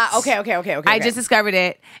discovered it. Okay. I just discovered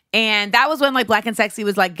it. And that was when like Black and Sexy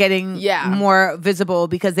was like getting more visible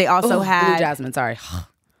because they also had... Blue Jasmine, sorry.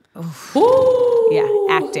 Yeah,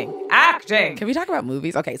 acting. Can we talk about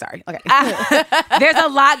movies? Okay, sorry. Okay. There's a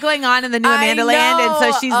lot going on in the new Amanda Land, and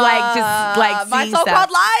so she's like just like my seeing so-called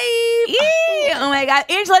stuff. life. Yeah. Oh my God,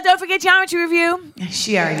 Angela! Don't forget Geometry Review.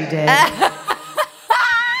 She already did.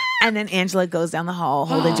 And then Angela goes down the hall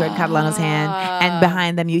holding Jordan Catalano's hand, and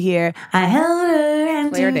behind them you hear, "I held her and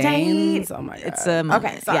Claire too Danes. tight. Oh my god. It's a moment.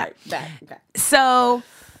 Okay, sorry. Yeah. Back. Okay. So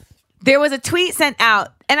there was a tweet sent out,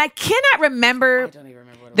 and I cannot remember I don't even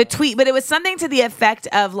remember what it the was. tweet, but it was something to the effect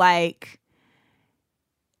of like,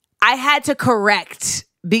 I had to correct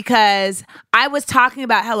because I was talking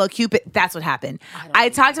about Hello Cupid. That's what happened. I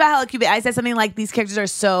talked about Hello Cupid. I said something like, these characters are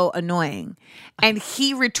so annoying. And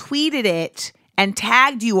he retweeted it and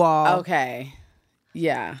tagged you all. Okay.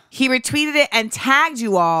 Yeah. He retweeted it and tagged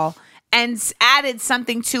you all and added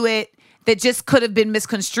something to it that just could have been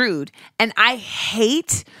misconstrued. And I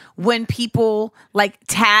hate when people like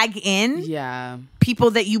tag in Yeah.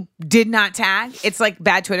 people that you did not tag. It's like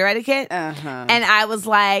bad Twitter etiquette. Uh-huh. And I was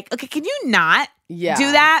like, okay, can you not Yeah.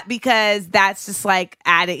 do that? Because that's just like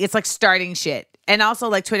adding, it's like starting shit. And also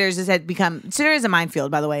like Twitter is a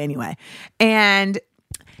minefield, by the way, anyway. And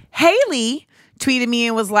Haley tweeted me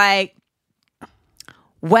and was like,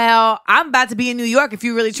 well, I'm about to be in New York if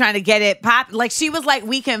you're really trying to get it pop. Like, she was like,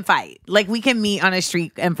 we can fight. Like, we can meet on a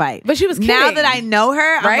street and fight. But she was Now kidding. that I know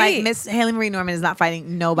her, I'm Right? like, Miss Haley Marie Norman is not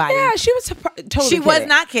fighting nobody. Yeah, she was totally She was kidding.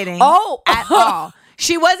 not kidding. Oh. At all.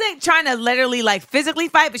 She wasn't trying to literally like physically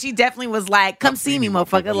fight, but she definitely was like, come see me,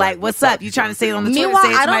 motherfucker. Like, what's up? You trying to say it on the Twitter? Meanwhile, Say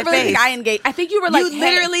it to I my don't really face. think I engaged. I think you were like, You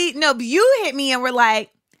literally, no, but you hit me and were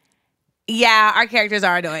like, yeah, our characters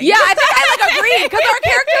are annoying. Yeah, I think I like agreed because our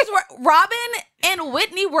characters were Robin and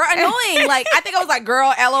Whitney were annoying. Like, I think I was like,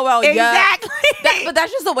 girl, LOL. Exactly. Yeah. But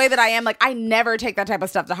that's just the way that I am. Like, I never take that type of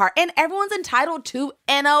stuff to heart. And everyone's entitled to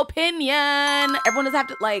an opinion. Everyone doesn't have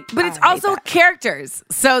to like. But it's I hate also that. characters.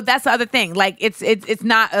 So that's the other thing. Like, it's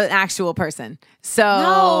not an actual person. So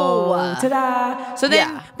No. ta-da. So then,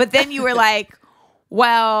 Yeah. but then you were like,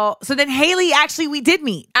 well, so then Haley, actually, we did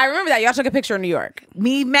meet. I remember that y'all took a picture in New York.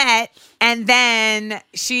 We met, and then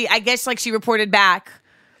I guess like she reported back,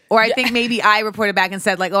 or I think maybe I reported back and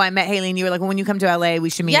said like, oh, I met Haley, and you were like, well, when you come to LA, we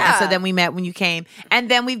should meet. Yeah. And so then we met when you came, and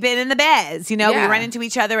then we've been in the beds. You know, Yeah. we run into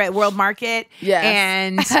each other at World Market, Yes.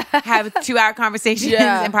 and have 2-hour conversations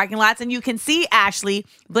Yeah. in parking lots, and you can see Ashley,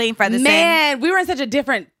 Blaine Featherson. Man, we were in such a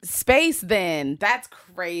different space then. That's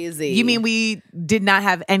crazy. You mean we did not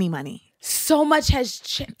have any money? so much has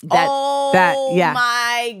changed? Yeah.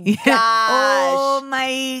 My gosh. Oh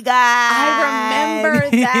my god! I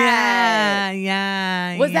remember that.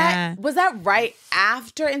 Yeah. Was that right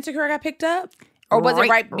after Insecure got picked up? Or was it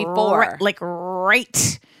right before?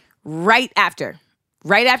 Right after.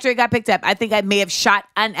 Right after it got picked up. I think I may have shot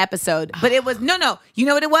an episode. But it was, no. You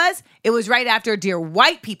know what it was? It was right after Dear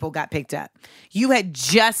White People got picked up. You had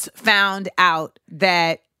just found out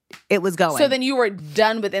that it was going. So then you were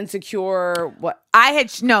done with Insecure. What? I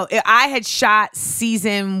had shot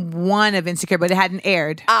season 1 of Insecure, but it hadn't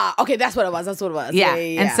aired. Okay, that's what it was. Yeah.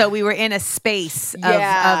 And so we were in a space of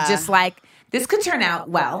just like, this could turn out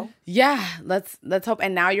well. Yeah, let's hope.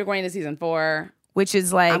 And now you're going to season 4. Which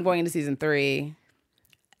is like I'm going into season 3.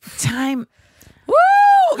 time. Woo!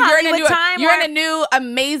 You're in Hollywood a new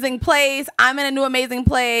amazing place. I'm in a new amazing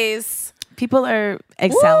place. People are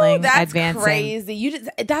excelling, Woo, that's advancing. crazy.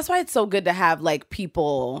 That's why it's so good to have like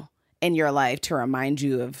people in your life to remind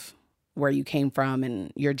you of where you came from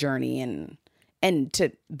and your journey and to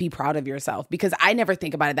be proud of yourself, because I never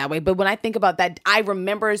think about it that way. But when I think about that, I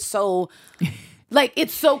remember so like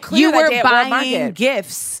it's so clear. You that were day at World buying Market.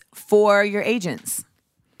 gifts for your agents,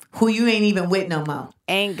 who you ain't even with no more.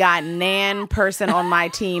 Ain't got nan person on my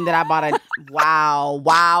team that I bought a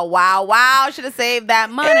wow. Should have saved that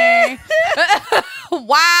money.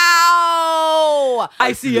 Wow.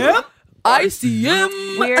 ICM.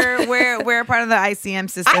 ICM. We're part of the ICM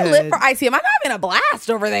sisterhood. I live for ICM. I'm having a blast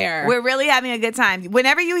over there. We're really having a good time.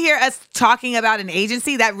 Whenever you hear us talking about an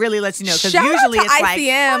agency, that really lets you know, because Shout usually out to it's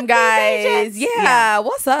ICM, like guys. Yeah.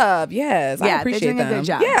 What's up? Yes, I Yeah, they're appreciate doing a them. good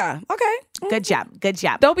job. Yeah. Okay. Good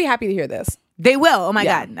job. They'll be happy to hear this. They will. Oh my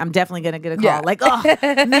Yeah. God. I'm definitely going to get a call. Yeah. Like, oh,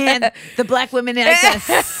 man, the black women in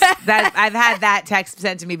that I've had that text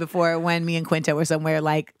sent to me before when me and Quinta were somewhere,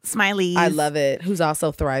 like, smileys. I love it. Who's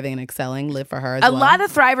also thriving and excelling. Live for her as A well. lot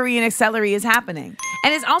of thrivery and accelery is happening.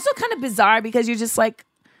 And it's also kind of bizarre because you're just like,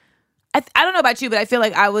 I don't know about you, but I feel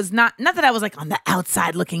like I was not that I was like on the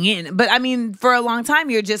outside looking in, but I mean, for a long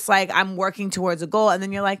time, you're just like, I'm working towards a goal. And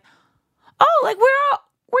then you're like, oh, like we're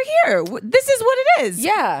here. This is what it is.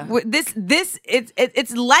 Yeah.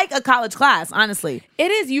 It's like a college class, honestly. It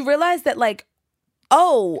is. You realize that, like,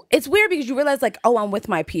 oh, it's weird because you realize, like, oh, I'm with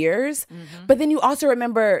my peers, but then you also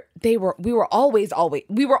remember we were always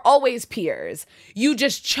peers. You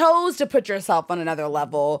just chose to put yourself on another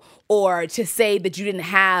level, or to say that you didn't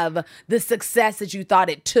have the success that you thought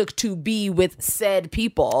it took to be with said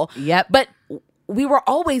people. Yep. But we were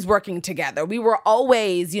always working together. We were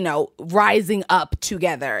always, rising up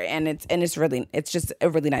together. And it's just a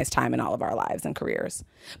really nice time in all of our lives and careers.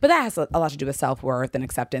 But that has a lot to do with self-worth and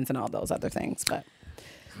acceptance and all those other things. But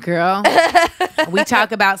girl, we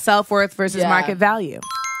talk about self-worth versus market value.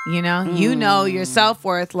 You know your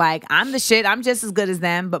self-worth, like, I'm the shit, I'm just as good as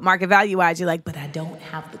them, but market value-wise, you're like, but I don't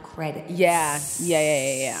have the credit. Yeah.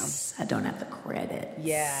 I don't have the credit.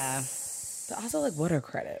 Yeah. But also, like, what are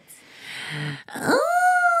credits?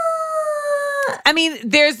 I mean,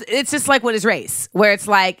 it's just like what is race, where it's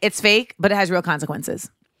like, it's fake, but it has real consequences.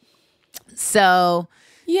 So,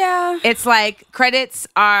 yeah. It's like credits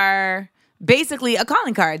are basically a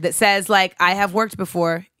calling card that says, like, I have worked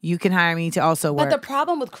before, you can hire me to also work. But the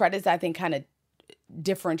problem with credits, I think, kind of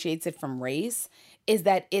differentiates it from race, is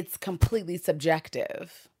that it's completely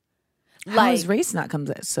subjective. How is race not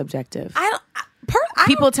subjective? I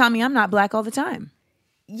People tell me I'm not black all the time.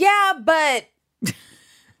 Yeah, but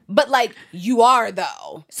like, you are,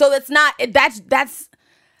 though. So that's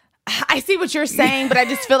I see what you're saying, but I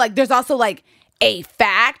just feel like there's also, like, a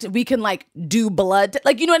fact. We can, like, do blood,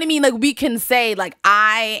 like, you know what I mean? Like, we can say, like,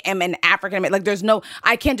 I am an African American. Like,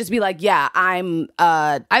 I can't just be like, yeah, I'm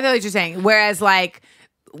I know what you're saying. Whereas, like,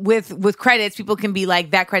 with credits, people can be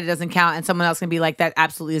like, that credit doesn't count, and someone else can be like, that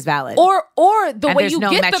absolutely is valid. Or the way you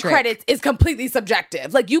get metric. the credits is completely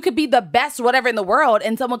subjective. Like, you could be the best whatever in the world,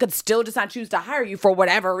 and someone could still just not choose to hire you for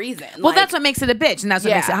whatever reason. Well, that's what makes it a bitch, and that's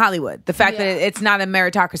what makes it Hollywood. The fact that it's not a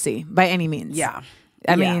meritocracy by any means. Yeah.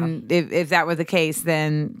 I mean, if that were the case,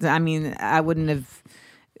 then, I mean, I wouldn't have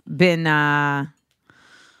been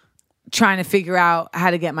trying to figure out how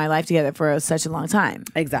to get my life together for such a long time.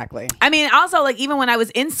 Exactly. I mean, also, like, even when I was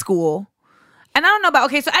in school, and I don't know about,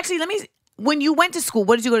 okay, so actually, when you went to school,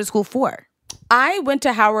 what did you go to school for? I went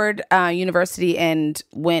to Howard University and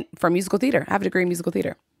went for musical theater. I have a degree in musical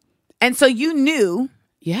theater. And so you knew.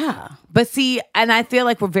 Yeah. But see, and I feel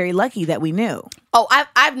like we're very lucky that we knew. Oh,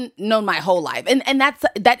 I've known my whole life. And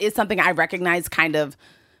that is something I recognize kind of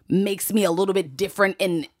makes me a little bit different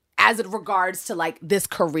as it regards to, like, this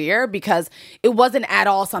career, because it wasn't at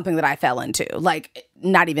all something that I fell into. Like,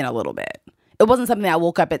 not even a little bit. It wasn't something that I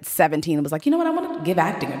woke up at 17 and was like, you know what, I want to give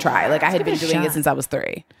acting a try. Like, I had been doing it since I was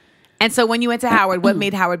 3. And so when you went to Howard, what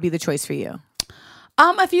made Howard be the choice for you?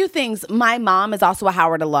 A few things. My mom is also a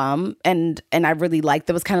Howard alum, and I really liked,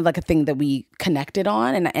 that was kind of like a thing that we connected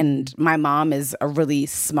on. And my mom is a really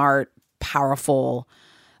smart, powerful,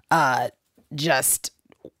 just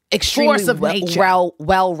extremely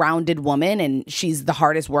well-rounded woman, and she's the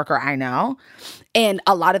hardest worker I know. And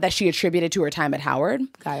a lot of that she attributed to her time at Howard.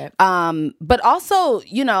 Got it. But also,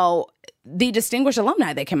 the distinguished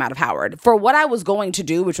alumni that came out of Howard. For what I was going to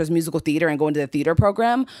do, which was musical theater and going to the theater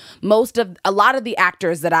program, a lot of the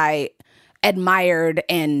actors that I admired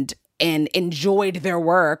and enjoyed their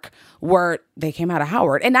work they came out of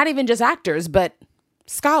Howard. And not even just actors, but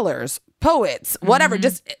scholars, poets, whatever.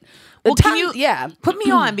 Just can you put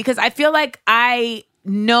me on? Because I feel like I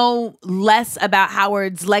know less about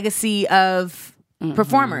Howard's legacy of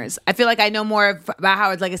performers. I feel like I know more about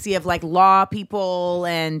Howard's legacy of, like, law people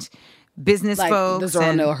and business folks. The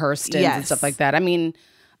Zora Neale Hurston and stuff like that. I mean,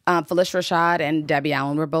 Felicia Rashad and Debbie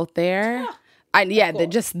Allen were both there. Cool.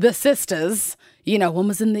 Just the sisters. One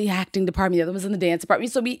was in the acting department, the other was in the dance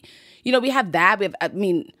department. So we have that. We have,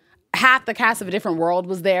 half the cast of A Different World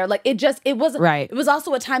was there. Like, it wasn't right. It was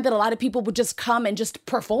also a time that a lot of people would just come and just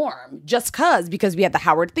perform because we had the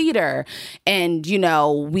Howard Theater, and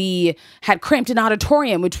we had Crampton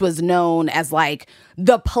Auditorium, which was known as, like,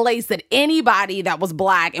 the place that anybody that was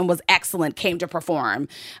Black and was excellent came to perform.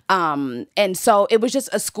 And so it was just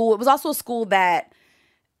a school. It was also a school that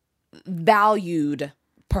valued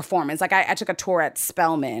performance. Like, I took a tour at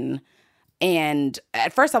Spelman. And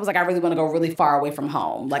at first I was like, I really want to go really far away from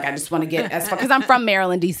home. Like, I just want to get as far, because I'm from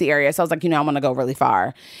Maryland, D.C. area. So I was like, I want to go really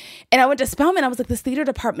far. And I went to Spelman. I was like, this theater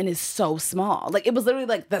department is so small. Like, it was literally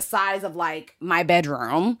like the size of, like, my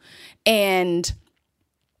bedroom. And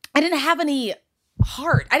I didn't have any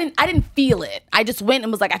heart. I didn't feel it. I just went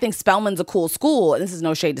and was like, I think Spelman's a cool school. And this is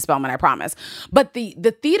no shade to Spelman, I promise. But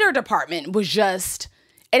the theater department was just,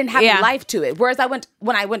 it didn't have any life to it. Whereas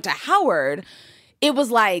when I went to Howard, it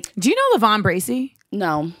was like... Do you know LaVon Bracey?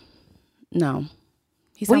 No. He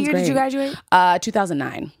sounds What year great. did you graduate?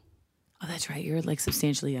 2009. Oh, that's right. You're, like,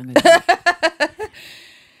 substantially younger than me.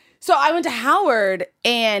 So I went to Howard,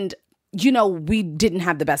 and, we didn't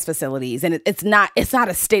have the best facilities. And it's not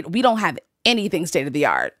a state... We don't have anything state of the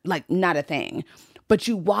art. Like, not a thing. But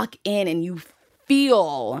you walk in and you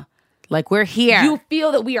feel... Like, we're here. You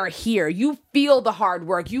feel that we are here. You feel the hard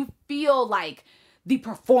work. You feel like... the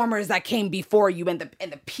performers that came before you and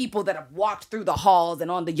the people that have walked through the halls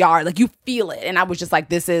and on the yard. Like, you feel it. And I was just like,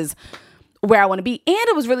 this is where I want to be. And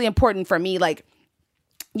it was really important for me, like,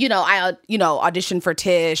 I auditioned for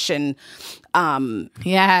Tisch and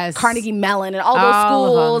yes, Carnegie Mellon and all those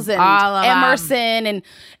schools and Emerson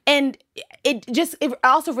and it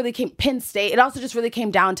also really came Penn State. It also just really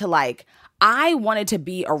came down to, like, I wanted to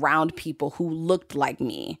be around people who looked like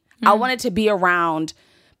me. I wanted to be around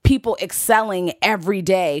people excelling every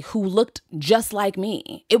day who looked just like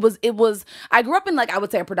me. It was I grew up in, like, I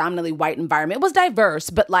would say a predominantly white environment. It was diverse,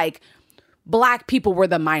 but, like, Black people were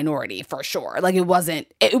the minority for sure. Like, it wasn't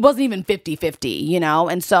even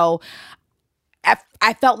 50-50, And so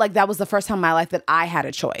I felt like that was the first time in my life that I had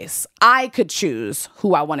a choice. I could choose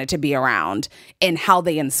who I wanted to be around and how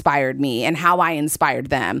they inspired me and how I inspired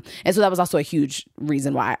them. And so that was also a huge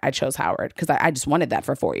reason why I chose Howard, because I just wanted that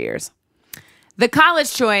for 4 years. The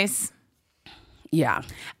college choice. Yeah.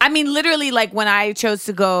 I mean, literally, like, when I chose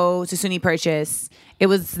to go to SUNY Purchase, it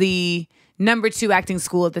was the number 2 acting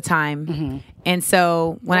school at the time. Mm-hmm. And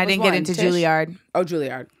so when I didn't get into Juilliard. Oh,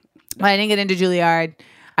 Juilliard. When I didn't get into Juilliard,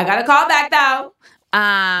 I got a call back, though.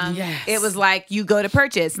 Yes. It was like, you go to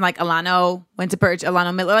Purchase. And, like, Alano went to Purchase.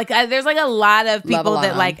 Alano Miller. Like, there's, like, a lot of people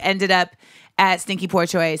that, like, ended up at Stinky Poor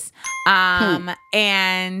Choice. But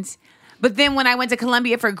then when I went to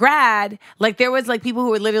Columbia for grad, like, there was, like, people who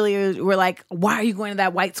were like, why are you going to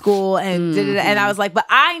that white school? And and I was like, but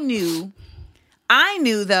I knew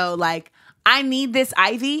though, like, I need this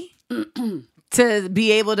Ivy to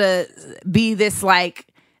be able to be this, like,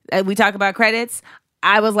 we talk about credits.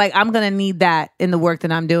 I was like, I'm going to need that in the work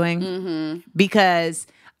that I'm doing because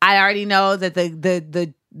I already know that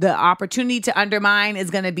the opportunity to undermine is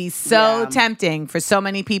going to be so tempting for so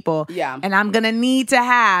many people. Yeah. And I'm going to need to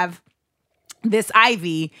have this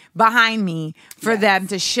Ivy behind me for them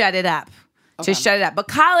to shut it up, But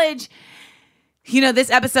college, this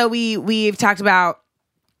episode we've talked about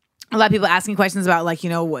a lot of people asking questions about, like,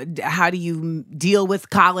 how do you deal with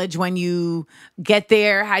college when you get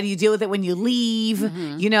there? How do you deal with it when you leave?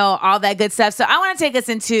 All that good stuff. So I want to take us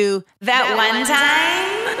into that one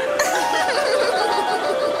time.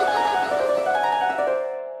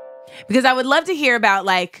 Because I would love to hear about,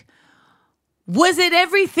 like, was it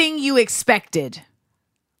everything you expected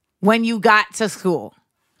when you got to school?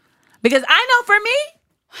 Because I know for me,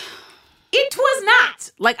 it was not.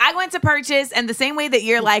 Like, I went to Purchase, and the same way that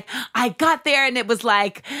you're like, I got there and it was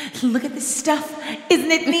like, look at this stuff. Isn't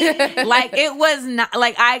it neat? Like, it was not.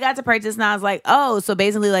 Like, I got to Purchase and I was like, oh, so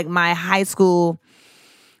basically, like, my high school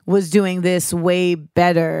was doing this way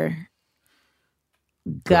better.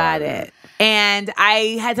 Got it. And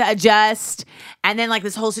I had to adjust. And then, like,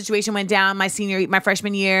 this whole situation went down my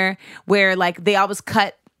freshman year, where, like, they always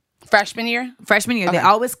cut. Freshman year? Okay. They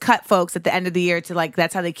always cut folks at the end of the year to, like,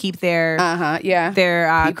 that's how they keep their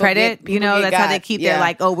their credit. That's how they keep their,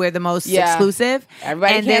 like, oh, we're the most exclusive.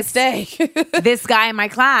 Everybody can't stay. This guy in my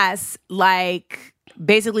class, like,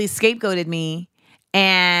 basically scapegoated me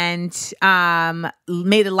and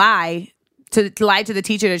made a lie to the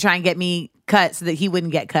teacher to try and get me cut so that he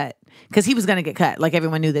wouldn't get cut. Because he was going to get cut. Like,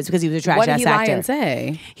 everyone knew this because he was a trash-ass actor. What did he lie and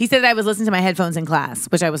say? He said that I was listening to my headphones in class,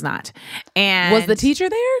 which I was not. And was the teacher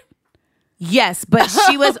there? Yes, but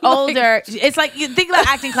she was older. It's like, you think about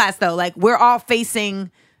acting class, though. Like, we're all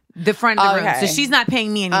facing the front of the room. So she's not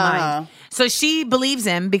paying me any mind. So she believes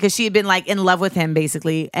him because she had been, like, in love with him,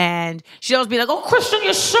 basically. And she'd always be like, oh, Kristen,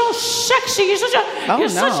 you're so sexy. You're such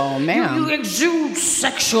a... You exude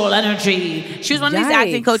sexual energy. She was one of these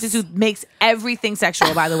acting coaches who makes everything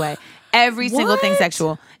sexual, by the way. Every single thing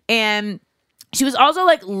sexual. And she was also,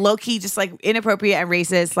 like, low-key, just, like, inappropriate and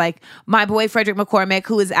racist. Like, my boy Frederick McCormick,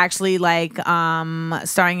 who is actually, like,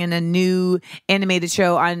 starring in a new animated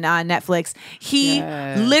show on Netflix. He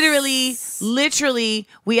literally,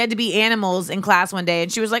 we had to be animals in class one day.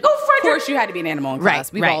 And she was like, oh, Frederick. Of course you had to be an animal in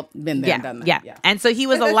class. We've all been there and done that. Yeah. And so he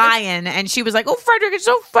was a lion. And she was like, oh, Frederick, it's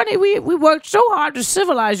so funny. We worked so hard to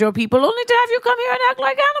civilize your people only to have you come here and act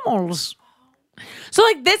like animals. So,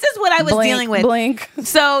 like, this is what I was dealing with.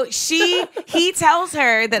 So he tells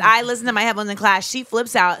her that I listen to my headphones in class. She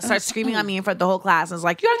flips out, starts screaming on me in front of the whole class. And was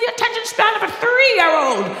like, you have the attention span of a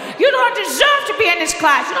 3-year-old. You don't deserve to be in this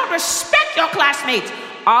class. You don't respect your classmates.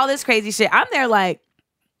 All this crazy shit. I'm there like,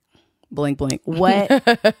 blink. What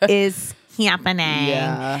is happening?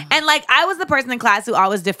 Yeah. And, like, I was the person in class who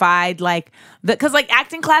always defied, like, because, like,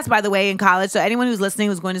 acting class, by the way, in college. So anyone who's listening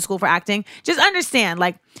who's going to school for acting, just understand,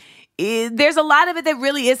 like, there's a lot of it that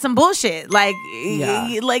really is some bullshit. Like, we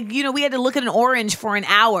had to look at an orange for an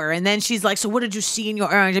hour, and then she's like, so what did you see in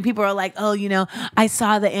your orange? And people are like, oh, I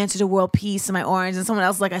saw the answer to world peace in my orange. And someone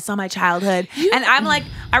else was like, I saw my childhood. And I'm like,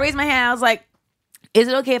 I raised my hand. I was like, is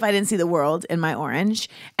it okay if I didn't see the world in my orange?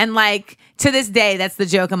 And like, to this day, that's the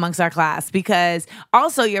joke amongst our class, because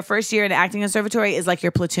also your first year in acting conservatory is like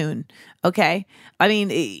your platoon. Okay. I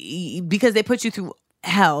mean, because they put you through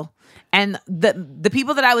hell. And the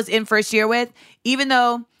people that I was in first year with, even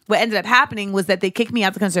though what ended up happening was that they kicked me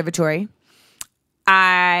out the conservatory,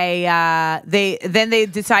 they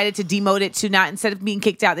decided to demote it to not, instead of being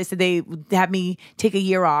kicked out, they said they would have me take a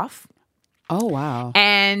year off. Oh, wow.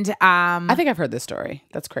 And I think I've heard this story.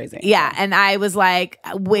 That's crazy. Yeah. And I was like,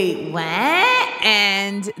 wait, what?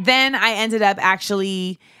 And then I ended up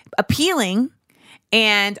actually appealing.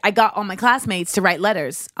 And I got all my classmates to write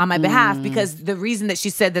letters on my behalf, because the reason that she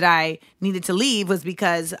said that I needed to leave was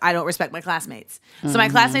because I don't respect my classmates. So my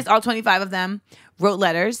classmates, all 25 of them, wrote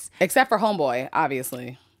letters. Except for homeboy,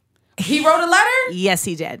 obviously. He wrote a letter? Yes,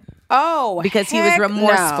 he did. Oh, because he was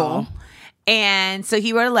remorseful. No. And so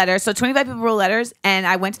he wrote a letter. So 25 people wrote letters, and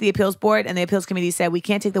I went to the appeals board, and the appeals committee said, we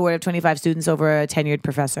can't take the word of 25 students over a tenured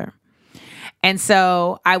professor. And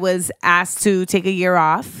so I was asked to take a year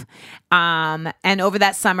off. And over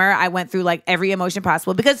that summer, I went through like every emotion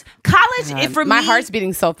possible, because college, my heart's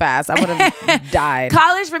beating so fast, I would have died.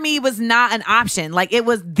 College for me was not an option. Like, it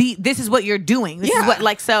was this is what you're doing. This is what,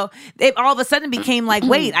 like, so it all of a sudden became like,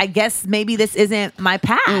 wait, I guess maybe this isn't my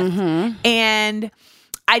path. And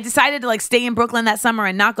I decided to like stay in Brooklyn that summer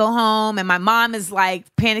and not go home. And my mom is like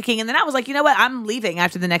panicking. And then I was like, you know what? I'm leaving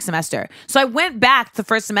after the next semester. So I went back the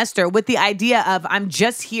first semester with the idea of, I'm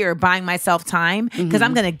just here buying myself time, because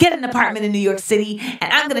I'm going to get an apartment in New York City,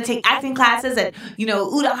 and I'm going to take acting classes at,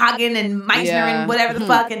 Uta Hagen and Meisner and whatever the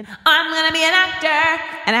fuck. And I'm going to be an actor.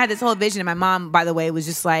 And I had this whole vision. And my mom, by the way, was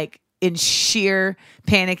just like in sheer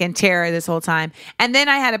panic and terror this whole time. And then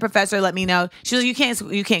I had a professor let me know. She was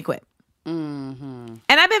like, you can't quit. And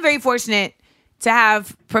I've been very fortunate to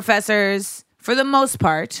have professors, for the most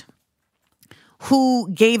part, who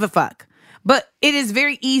gave a fuck. But it is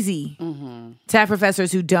very easy to have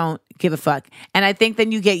professors who don't give a fuck. And I think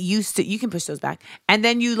then you get used to, you can push those back. And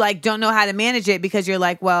then you like don't know how to manage it, because you're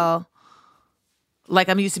like, well, like,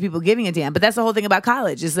 I'm used to people giving a damn. But that's the whole thing about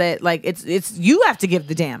college, is that like it's you have to give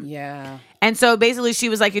the damn. Yeah. And so basically she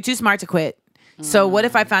was like, you're too smart to quit. So what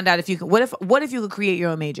if I found out if you could, what if you could create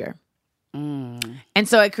your own major? And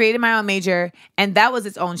so I created my own major, and that was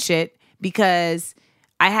its own shit, because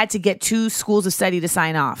I had to get 2 schools of study to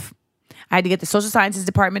sign off. I had to get the social sciences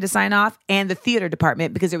department to sign off, and the theater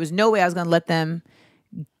department, because there was no way I was going to let them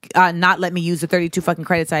not let me use the 32 fucking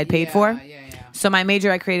credits I had paid for. So my major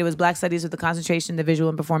I created was Black Studies with a concentration in the visual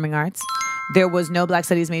and performing arts. There was no Black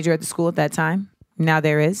Studies major at the school at that time. Now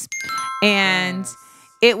there is. And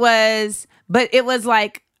it was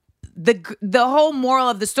like, the whole moral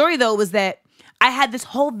of the story, though, was that I had this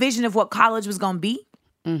whole vision of what college was going to be.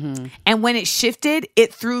 And when it shifted,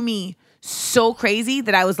 it threw me so crazy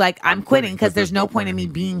that I was like, I'm quitting, because there's no point in me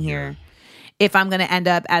being here if I'm going to end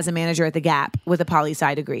up as a manager at the Gap with a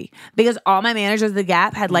poli-sci degree. Because all my managers at the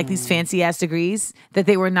Gap had like these fancy ass degrees that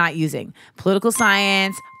they were not using. Political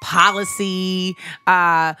science, policy,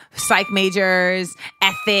 psych majors,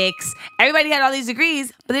 ethics. Everybody had all these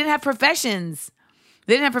degrees, but they didn't have professions.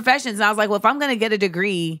 And I was like, well, if I'm going to get a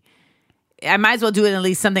degree, I might as well do it in at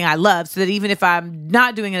least something I love, so that even if I'm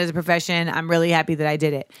not doing it as a profession, I'm really happy that I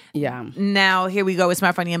did it. Yeah. Now, here we go with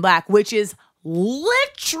Smart, Funny, and Black, which is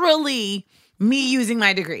literally me using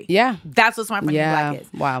my degree. Yeah. That's what Smart, Funny, and Black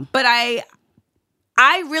is. Wow. But I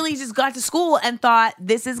really just got to school and thought,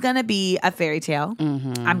 this is going to be a fairy tale.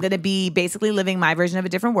 I'm going to be basically living my version of a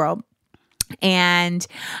different world. And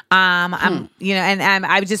I'm, and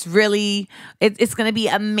I just really, it's going to be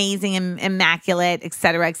amazing and immaculate, et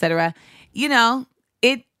cetera,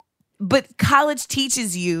 but college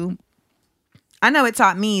teaches you, I know it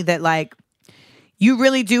taught me that like, you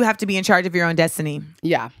really do have to be in charge of your own destiny.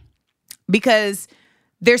 Yeah. Because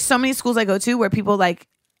there's so many schools I go to where people like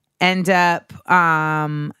end up,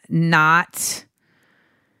 not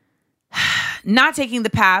taking the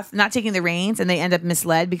path, not taking the reins, and they end up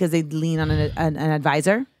misled because they lean on an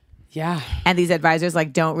advisor. Yeah. And these advisors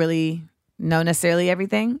like don't really know necessarily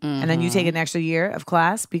everything. And then you take an extra year of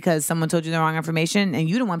class because someone told you the wrong information and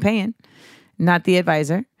you the one paying, not the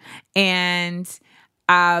advisor. And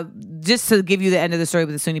just to give you the end of the story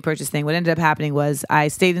with the SUNY purchase thing, what ended up happening was I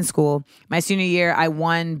stayed in school. My senior year, I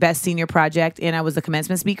won Best Senior Project, and I was the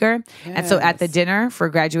commencement speaker. Yes. And so at the dinner for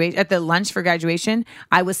graduation, at the lunch for graduation,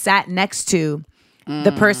 I was sat next to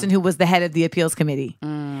the person who was the head of the appeals committee.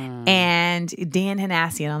 and Dan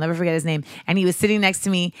Hanasian, I'll never forget his name. And he was sitting next to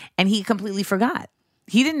me and he completely forgot.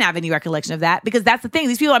 He didn't have any recollection of that because that's the thing.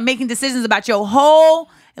 These people are making decisions about your whole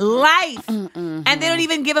life and they don't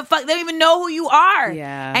even give a fuck. They don't even know who you are.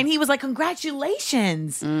 Yeah. And he was like,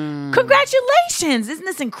 congratulations. Congratulations. Isn't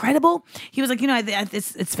this incredible? He was like,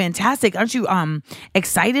 it's fantastic. Aren't you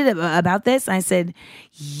excited about this? And I said,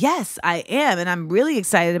 yes, I am. And I'm really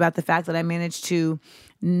excited about the fact that I managed to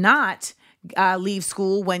not leave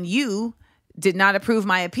school when you did not approve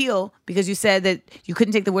my appeal because you said that you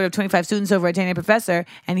couldn't take the word of 25 students over a tenured professor.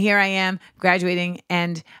 And here I am graduating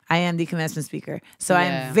and I am the commencement speaker. So I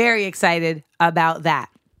am very excited about that.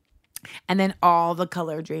 And then all the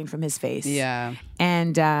color drained from his face. Yeah.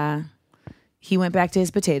 And he went back to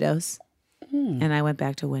his potatoes and I went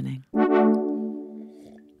back to winning.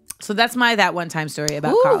 So that's my that one time story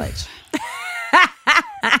about college.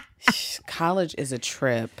 College is a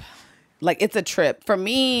trip. Like, it's a trip. For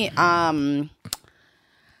me, so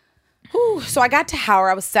I got to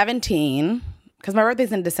Howard. I was 17 because my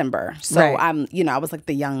birthday's in December. So I was like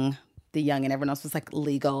the young, and everyone else was like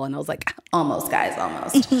legal. And I was like, almost, guys,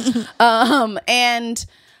 almost. And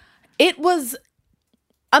it was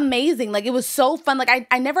amazing. Like, it was so fun. Like,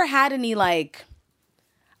 I never had any, like,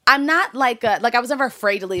 I'm not like I was never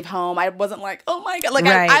afraid to leave home. I wasn't like, oh my God. Like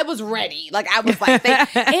I was ready. Like I was like,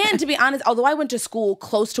 and to be honest, although I went to school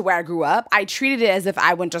close to where I grew up, I treated it as if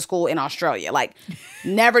I went to school in Australia. Like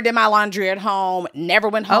never did my laundry at home, never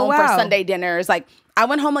went home for Sunday dinners. Like I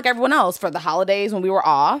went home like everyone else for the holidays when we were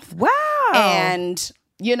off. Wow. And,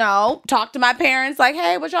 talked to my parents like,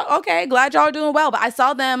 hey, what y'all, okay, glad y'all are doing well. But I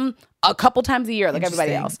saw them a couple times a year like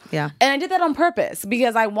everybody else. Yeah. And I did that on purpose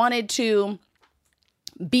because I wanted to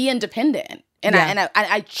be independent. And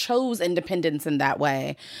I chose independence in that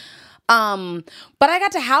way. But I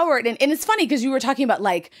got to Howard and it's funny because you were talking about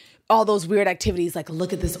like all those weird activities, like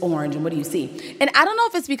look at this orange and what do you see? And I don't know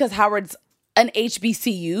if it's because Howard's an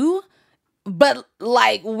HBCU, but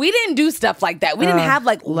like we didn't do stuff like that. We didn't have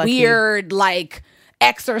like weird like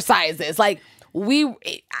exercises. Like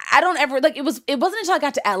I don't ever like it wasn't until I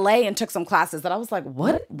got to LA and took some classes that I was like,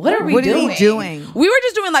 what are we doing? What are we doing? We were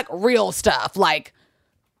just doing like real stuff, like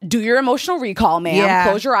do your emotional recall, ma'am. Yeah.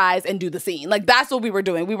 Close your eyes and do the scene. Like that's what we were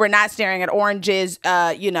doing. We were not staring at oranges,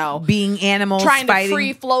 being animals, trying fighting. to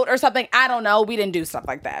free float or something. I don't know. We didn't do stuff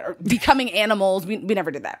like that. Or becoming animals. We never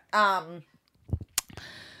did that.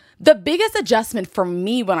 The biggest adjustment for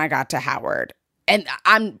me when I got to Howard, and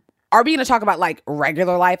are we going to talk about like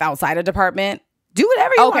regular life outside of department? Do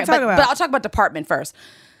whatever you want to talk about. But I'll talk about department first.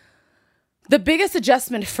 The biggest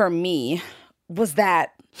adjustment for me was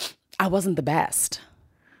that I wasn't the best.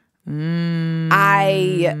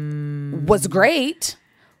 I was great,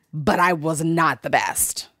 but I was not the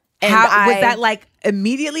best. And was that like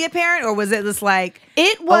immediately apparent, or was it just like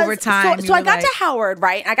it was over time? So I got to Howard,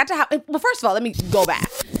 right? I got to Howard. Well, first of all, let me go back.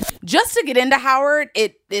 Just to get into Howard,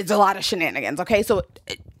 it's a lot of shenanigans. Okay, so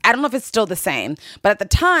I don't know if it's still the same, but at the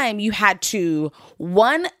time you had to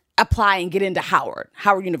apply and get into Howard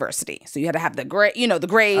University. So you had to have the grade, the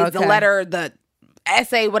grades, the letter, the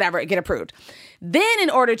essay, whatever, get approved. Then in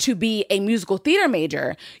order to be a musical theater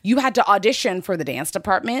major, you had to audition for the dance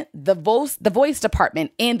department, the voice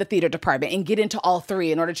department, and the theater department and get into all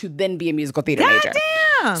three in order to then be a musical theater major.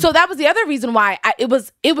 Damn. So that was the other reason why it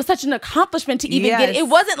was such an accomplishment to even get it. It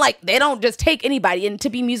wasn't like they don't just take anybody. And to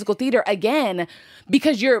be musical theater again,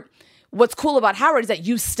 because what's cool about Howard is that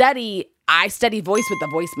I studied voice with the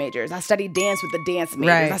voice majors. I studied dance with the dance majors.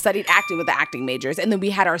 Right. I studied acting with the acting majors. And then we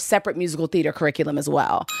had our separate musical theater curriculum as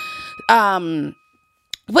well.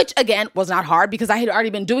 Which, again, was not hard because I had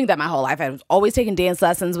already been doing that my whole life. I was always taking dance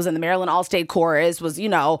lessons, was in the Maryland All-State Chorus, was,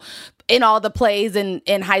 in all the plays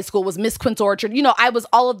in high school, was Miss Quince Orchard. I was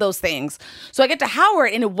all of those things. So I get to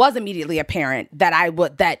Howard, and it was immediately apparent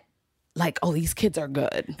that these kids are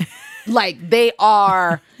good. Like they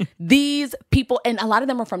are these people, and a lot of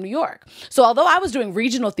them are from New York. So although I was doing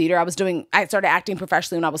regional theater, I started acting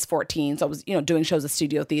professionally when I was 14. So I was, doing shows of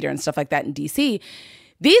studio theater and stuff like that in DC.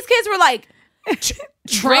 These kids were like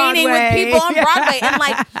training with people on Broadway. And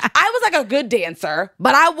like, I was like a good dancer,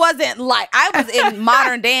 but I wasn't like, I was in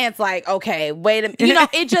modern dance. Like, okay, wait a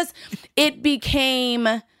minute. It became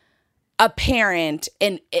apparent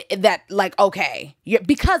that like, okay,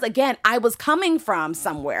 because again, I was coming from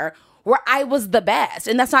somewhere where I was the best.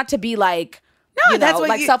 And that's not to be like, that's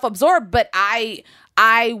what self-absorbed, but I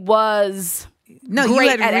was great you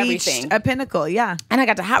had at reached everything. A pinnacle, yeah. And I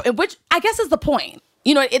got to Howard, which I guess is the point.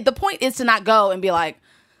 The point is to not go and be like,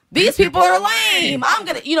 these people are lame. I'm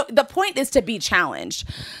going to, the point is to be challenged.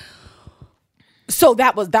 So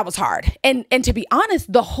that was hard. And to be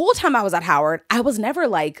honest, the whole time I was at Howard, I was never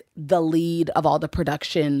like the lead of all the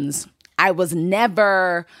productions. I was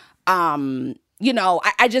never, I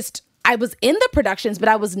was in the productions, but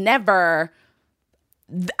I was never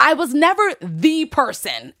the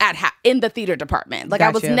person in the theater department. Like, Gotcha.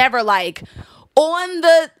 I was never like on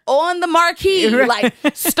the marquee, like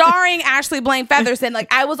starring Ashley Blaine Featherson.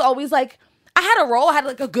 Like, I was always like, I had a role, I had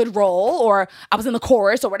like a good role, or I was in the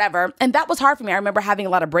chorus or whatever. And that was hard for me. I remember having a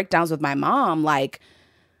lot of breakdowns with my mom. Like,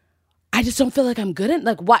 I just don't feel like I'm good at,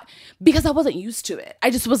 like, what? Because I wasn't used to it.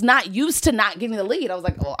 I just was not used to not getting the lead. I was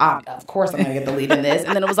like, well, of course I'm going to get the lead in this.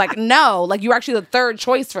 And then it was like, no, like, you're actually the third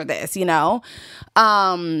choice for this, you know?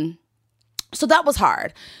 So that was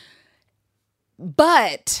hard.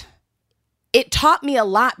 But it taught me a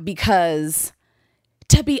lot because,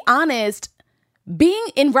 to be honest,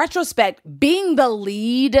 in retrospect, being the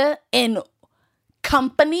lead in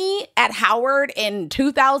Company at Howard in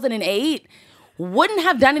 2008 wouldn't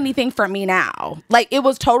have done anything for me now. Like, it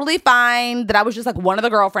was totally fine that I was just like one of the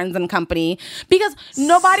girlfriends in Company because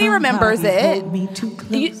nobody remembers it. Hold me too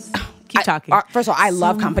close. Keep talking. First of all, I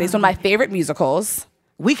love Company. It's one of my favorite musicals.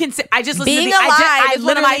 We can say, I just listened Being to Alive I is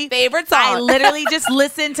one of my favorite songs. I literally just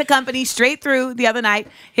listened to Company straight through the other night.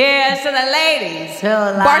 Here's to the ladies who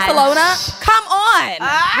like Barcelona, come on.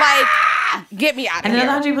 Like, get me out of and here.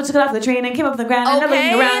 then 100 people took it off the train and came up the ground and another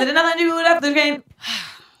Okay. around and another 100 people off the train.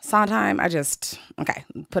 Sondheim, okay,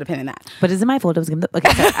 put a pin in that. But is it my fault? I was gonna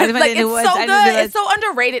okay. Sorry. I Like, it's so good. It's so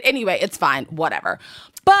underrated. Anyway, it's fine. Whatever.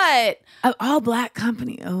 But all black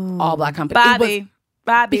Company. Oh, all black Company.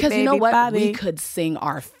 Bobby, Because baby, you know what? Bobby. We could sing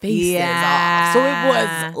our faces Yeah. off. So it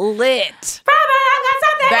was lit.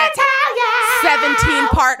 That That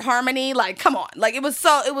 17-part harmony. Like, come on. Like, it was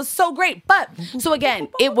so great. But so again,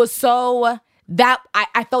 it was so that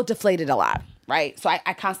I felt deflated a lot. Right. So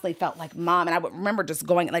I constantly felt like mom. And I would remember just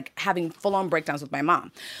going, like, having full-on breakdowns with my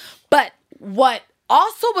mom. But what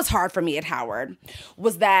also was hard for me at Howard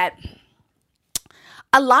was that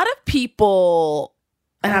a lot of people,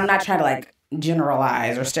 and I'm not trying to like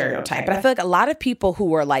generalize or stereotype, but I feel like a lot of people who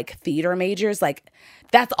were like theater majors, like,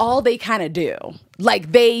 that's all they kind of do.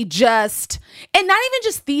 Like, they just, and not even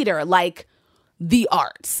just theater, like the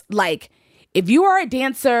arts. Like, if you are a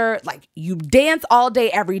dancer, like, you dance all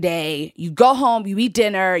day, every day, you go home, you eat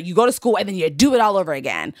dinner, you go to school, and then you do it all over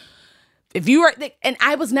again. If you are, and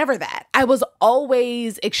I was never that. I was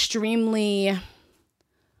always a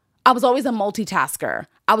multitasker.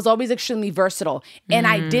 I was always extremely versatile. And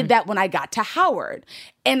I did that when I got to Howard.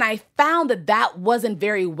 And I found that wasn't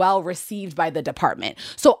very well received by the department.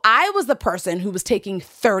 So I was the person who was taking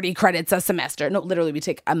 30 credits a semester. No, literally, we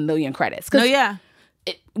take 1 million credits. No, yeah.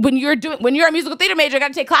 When you're a musical theater major, you got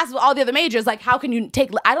to take classes with all the other majors. Like, how can you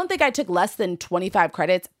take? I don't think I took less than 25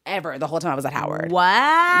 credits ever the whole time I was at Howard.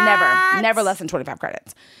 What? Never less than 25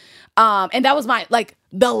 credits. And that was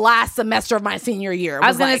the last semester of my senior year. I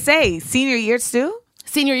was gonna say senior year too.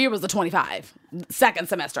 Senior year was the 25. Second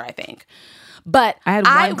semester, I think. But I had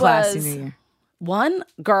one class senior year. One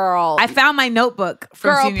girl. I found my notebook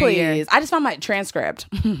from girl, senior please. year. I just found my transcript.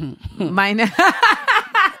 Mine.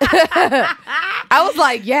 I was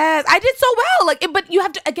like, yes, I did so well. Like, but you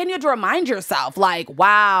have to remind yourself, like,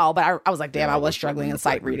 wow. But I was like, damn, I was struggling in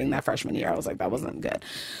sight reading that freshman year. I was like, that wasn't good.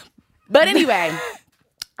 But anyway,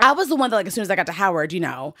 I was the one that, like, as soon as I got to Howard,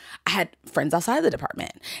 I had friends outside of the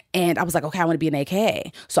department. And I was like, okay, I want to be an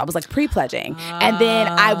AKA. So I was like pre-pledging. And then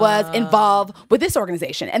I was involved with this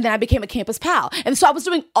organization. And then I became a campus pal. And so I was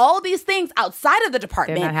doing all these things outside of the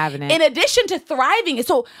department. They're not having it. In addition to thriving. And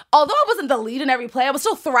so although I wasn't the lead in every play, I was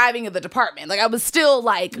still thriving in the department. Like, I was still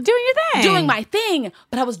like doing your thing. Doing my thing.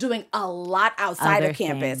 But I was doing a lot outside of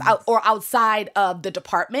campus or outside of the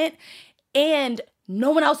department. And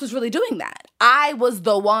no one else was really doing that. I was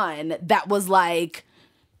the one that was like,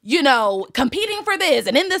 competing for this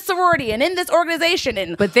and in this sorority and in this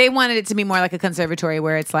organization. But they wanted it to be more like a conservatory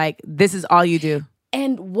where it's like, this is all you do.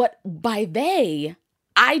 And by they,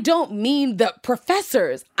 I don't mean the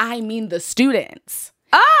professors. I mean the students.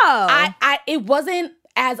 Oh. It wasn't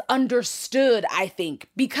as understood, I think,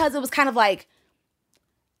 because it was kind of like,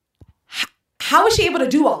 how is she able to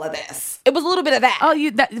do all of this? It was a little bit of that. Oh,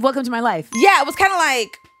 welcome to my life. Yeah, it was kind of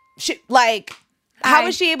like, how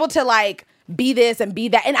is she able to, like, be this and be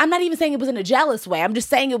that? And I'm not even saying it was in a jealous way. I'm just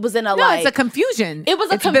saying it was in a, no, it's a confusion. It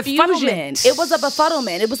was a confusion. Befuddlement. It was a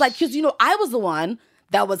befuddlement. It was like, because, I was the one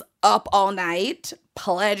that was up all night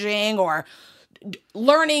pledging or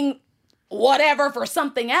learning whatever for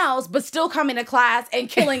something else, but still coming to class and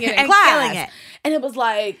killing it in class. Killing it. And it was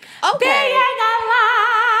like, okay.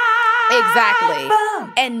 Exactly.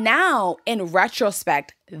 And now, in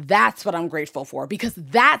retrospect, that's what I'm grateful for, because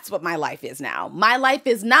that's what my life is now. My life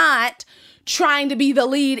is not trying to be the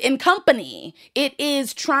lead in Company. It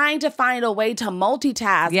is trying to find a way to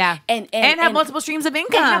multitask. Yeah. And have multiple streams of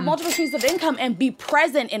income. And have multiple streams of income and be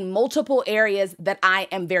present in multiple areas that I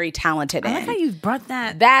am very talented in. I like how you brought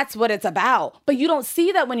that. That's what it's about. But you don't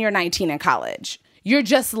see that when you're 19 in college. You're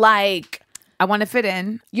just like, I want to fit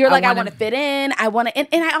in. You're like, I want to fit in. I want to.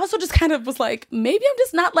 And I also just kind of was like, maybe I'm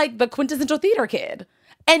just not like the quintessential theater kid.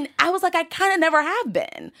 And I was like, I kind of never have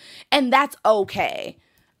been. And that's okay.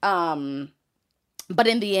 But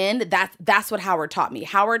in the end, that's what Howard taught me.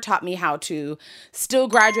 Howard taught me how to still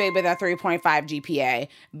graduate with a 3.5 GPA,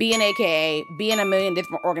 be an AKA, be in a million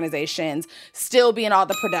different organizations, still be in all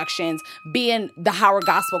the productions, be in the Howard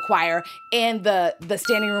Gospel Choir and the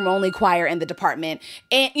standing room only choir in the department.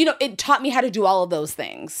 And, it taught me how to do all of those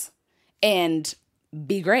things and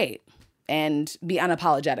be great and be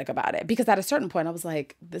unapologetic about it. Because at a certain point, I was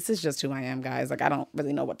like, this is just who I am, guys. Like, I don't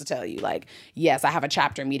really know what to tell you. Like, yes, I have a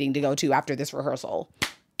chapter meeting to go to after this rehearsal.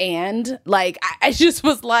 And, like, I just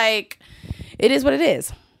was like, it is what it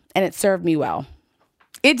is. And it served me well.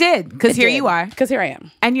 It did. Because here you are. Because here I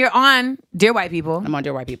am. And you're on Dear White People. I'm on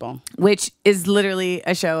Dear White People. Which is literally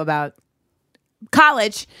a show about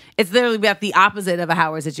college. It's literally about the opposite of a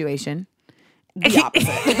Howard situation. The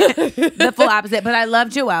opposite. The full opposite. But I love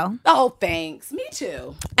Joelle. Oh, thanks. Me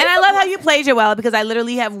too. And I love how you play Joelle, because I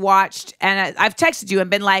literally have watched and I've texted you and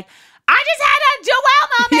been like, I just had a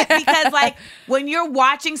Joelle moment. Because like when you're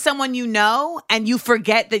watching someone you know and you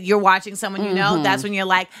forget that you're watching someone you know, that's when you're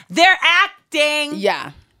like, they're acting.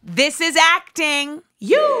 Yeah. This is acting.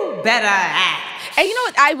 You better act. And you know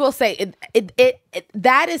what? I will say,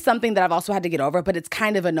 that is something that I've also had to get over, but it's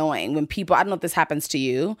kind of annoying when people, I don't know if this happens to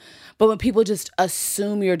you, but when people just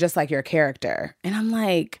assume you're just like your character. And I'm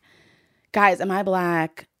like, guys, am I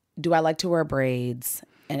Black? Do I like to wear braids?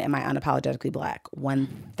 And am I unapologetically Black?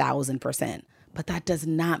 1,000%. But that does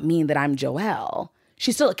not mean that I'm Joelle.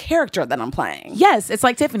 She's still a character that I'm playing. Yes, it's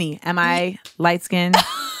like Tiffany. Am I light skinned?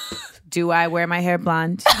 Do I wear my hair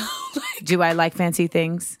blonde? Do I like fancy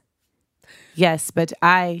things? Yes, but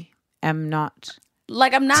I am not.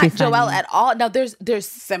 Like, I'm not Tiffany. Joelle at all. Now there's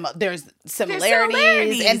similarities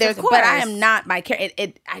and but I am not my character.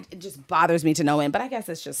 It just bothers me to no end. But I guess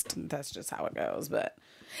that's just how it goes. But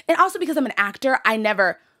and also because I'm an actor, I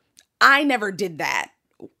never did that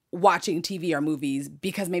watching TV or movies,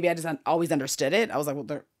 because maybe I just always understood it. I was like,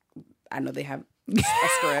 well, I know they have a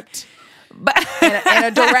script. But and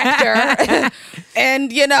a director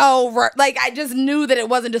and like I just knew that it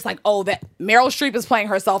wasn't just like, oh, that Meryl Streep is playing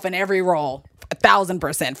herself in every role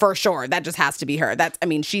 1,000% for sure, that just has to be her.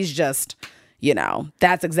 She's just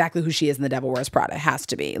that's exactly who she is in The Devil Wears Prada. It has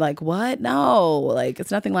to be. Like, what? No, like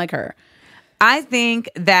it's nothing like her. I think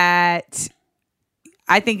it's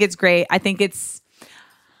great. I think it's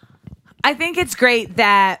great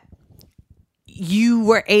that you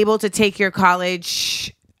were able to take your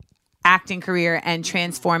college acting career and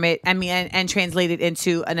transform it. And translate it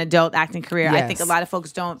into an adult acting career. Yes. I think a lot of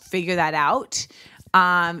folks don't figure that out.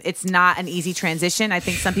 It's not an easy transition. I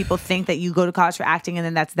think some people think that you go to college for acting and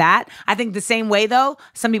then that's that. I think the same way though,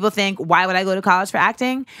 some people think, why would I go to college for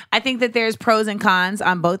acting? I think that there's pros and cons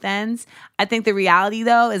on both ends. I think the reality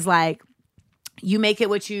though is like, you make it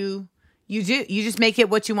what you do. You just make it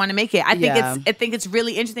what you want to make it. I think it's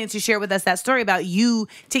really interesting to share with us that story about you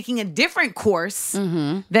taking a different course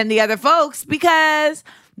than the other folks, because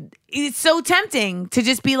it's so tempting to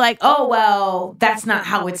just be like, oh, well, that's not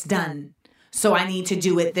how it's done. So I need to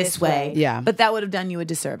do it this way. Yeah. But that would have done you a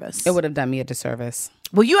disservice. It would have done me a disservice.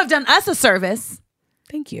 Well, you have done us a service.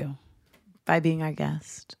 Thank you. By being our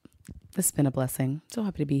guest. This has been a blessing. So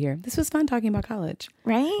happy to be here. This was fun talking about college.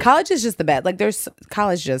 Right? College is just the best. Like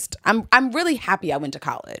I'm really happy I went to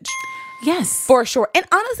college. Yes. For sure. And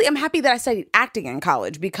honestly, I'm happy that I studied acting in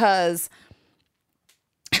college, because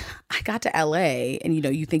I got to LA and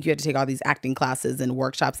you think you had to take all these acting classes and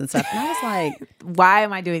workshops and stuff. And I was like, why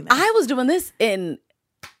am I doing this? I was doing this in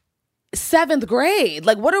 7th grade.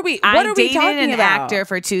 Like, what are we talking about? I dated an actor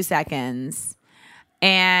for 2 seconds.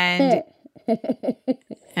 And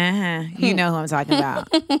you know who I'm talking about.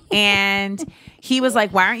 And he was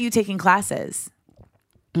like, why aren't you taking classes?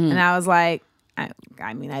 And I was like,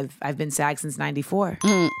 I mean, I've been SAG since 94.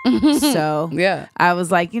 So yeah, I was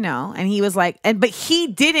like, and he was like, but he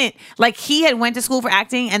didn't, like, he had went to school for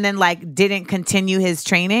acting and then like didn't continue his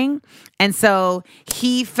training. And so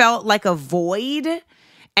he felt like a void.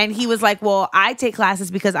 And he was like, well, I take classes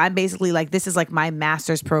because I'm basically like, this is like my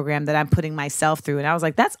master's program that I'm putting myself through. And I was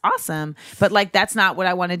like, that's awesome. But like, that's not what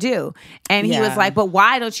I want to do. And he was like, but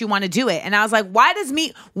why don't you want to do it? And I was like, what does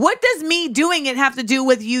me doing it have to do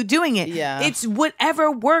with you doing it? Yeah. It's whatever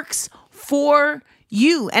works for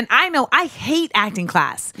you. And I know I hate acting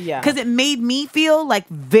class because it made me feel like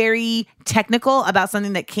very technical about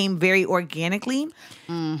something that came very organically.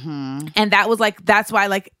 Mm-hmm. And that was like, that's why,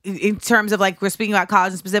 like, in terms of like, we're speaking about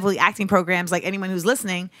college and specifically acting programs, like anyone who's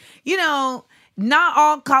listening, you know, not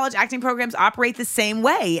all college acting programs operate the same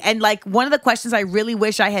way. And like, one of the questions I really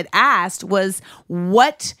wish I had asked was,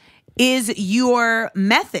 what is your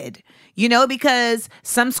method? You know, because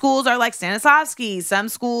some schools are like Stanislavski, some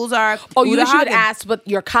schools are. Oh, you should have asked what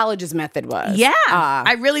your college's method was. Yeah,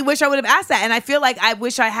 I really wish I would have asked that, and I feel like I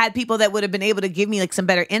wish I had people that would have been able to give me like some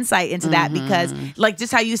better insight into that, because like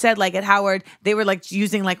just how you said, like at Howard, they were like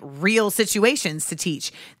using like real situations to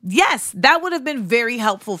teach. Yes, that would have been very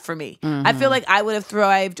helpful for me. I feel like I would have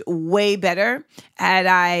thrived way better had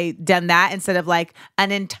I done that instead of like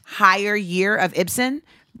an entire year of Ibsen.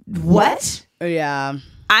 What? Yeah.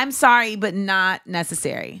 I'm sorry, but not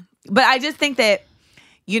necessary. But I just think that,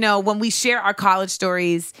 you know, when we share our college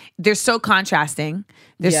stories, they're so contrasting.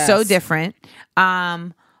 They're so different.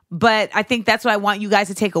 But I think that's what I want you guys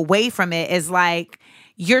to take away from it is like,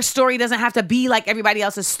 your story doesn't have to be like everybody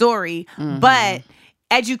else's story, but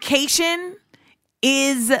education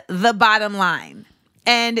is the bottom line.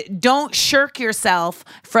 And don't shirk yourself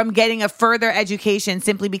from getting a further education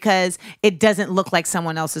simply because it doesn't look like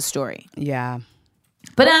someone else's story. Yeah.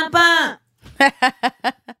 Ba-dum-bum.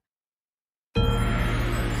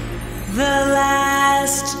 The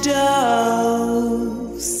last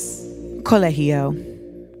dose. Colegio.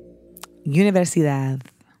 Universidad.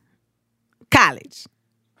 College.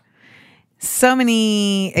 So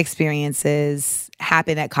many experiences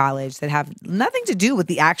happen at college that have nothing to do with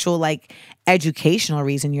the actual like educational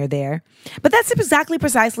reason you're there. But that's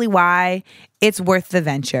precisely why it's worth the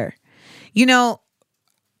venture. You know,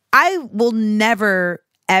 I will never,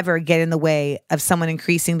 ever get in the way of someone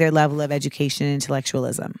increasing their level of education and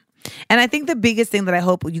intellectualism. And I think the biggest thing that I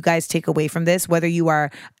hope you guys take away from this, whether you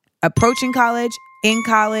are approaching college, in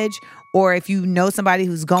college, or if you know somebody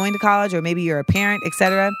who's going to college, or maybe you're a parent,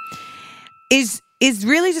 etc., is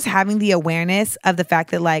really just having the awareness of the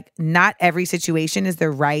fact that like not every situation is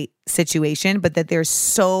the right situation, but that there's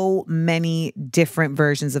so many different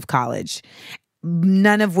versions of college,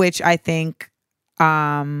 none of which I think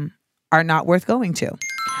are not worth going to.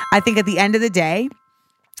 I think at the end of the day,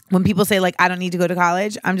 when people say like, I don't need to go to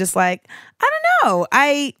college, I'm just like, I don't know.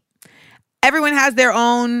 Everyone has their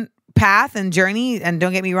own path and journey, and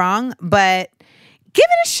don't get me wrong, but give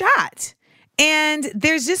it a shot. And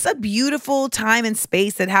there's just a beautiful time and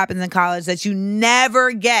space that happens in college that you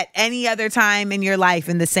never get any other time in your life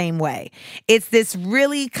in the same way. It's this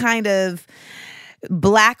really kind of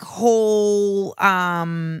black hole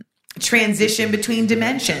transition between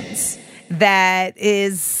dimensions that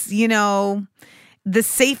is, you know, the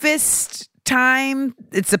safest time.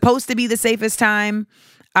 It's supposed to be the safest time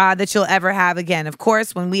that you'll ever have again. Of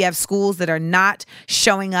course, when we have schools that are not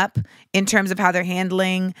showing up in terms of how they're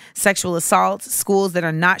handling sexual assault, schools that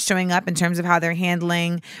are not showing up in terms of how they're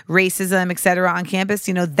handling racism, et cetera, on campus,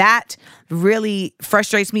 you know, that really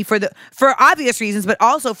frustrates me for obvious reasons, but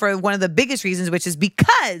also for one of the biggest reasons, which is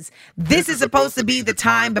because this is supposed to be the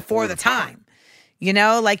time before the time. You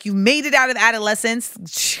know, like you made it out of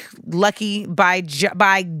adolescence, lucky by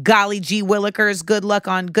golly gee willikers,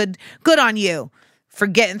 good on you for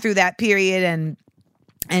getting through that period and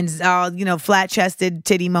you know, flat-chested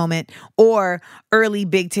titty moment or early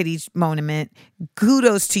big titty moment.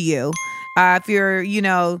 Kudos to you. If you're, you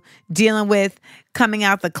know, dealing with coming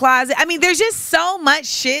out the closet. I mean, there's just so much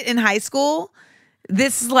shit in high school.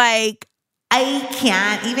 This like, I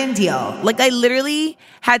can't even deal. Like I literally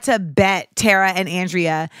had to bet Tara and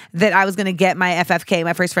Andrea that I was going to get my FFK,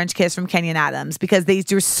 my first French kiss, from Kenyon Adams because they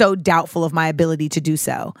were so doubtful of my ability to do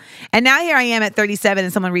so. And now here I am at 37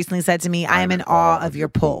 and someone recently said to me, I am in awe of your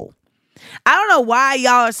pull. I don't know why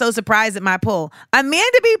y'all are so surprised at my pull. I'm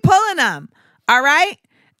meant to be pulling them. All right.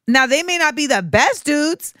 Now they may not be the best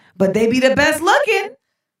dudes, but they be the best looking.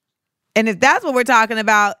 And if that's what we're talking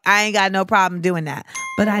about, I ain't got no problem doing that.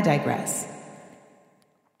 But I digress.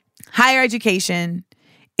 Higher education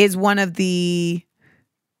is one of the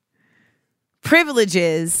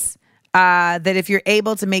privileges that if you're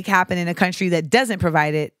able to make happen in a country that doesn't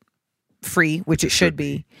provide it free, which it should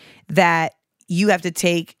be, that you have to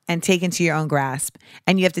take into your own grasp.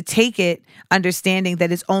 And you have to take it understanding that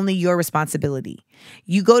it's only your responsibility.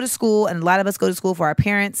 You go to school, and a lot of us go to school for our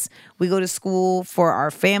parents. We go to school for our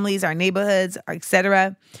families, our neighborhoods,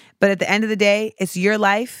 etc. But at the end of the day, it's your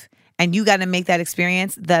life, and you got to make that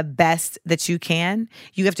experience the best that you can.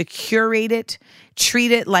 You have to curate it,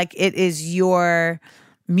 treat it like it is your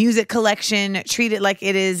music collection, treat it like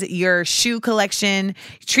it is your shoe collection,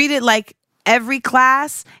 treat it like every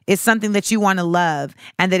class is something that you want to love.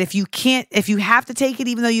 And that if you have to take it,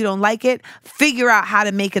 even though you don't like it, figure out how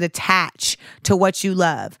to make it attach to what you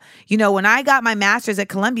love. You know, when I got my master's at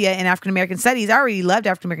Columbia in African American Studies, I already loved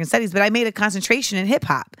African American Studies, but I made a concentration in hip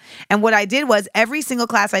hop. And what I did was every single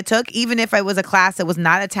class I took, even if it was a class that was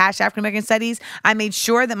not attached to African American Studies, I made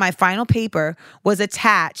sure that my final paper was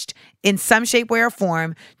attached in some shape, way, or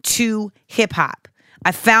form to hip hop.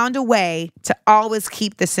 I found a way to always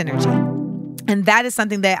keep the synergy. And that is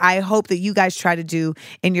something that I hope that you guys try to do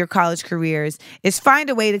in your college careers, is find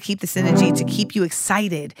a way to keep the synergy, to keep you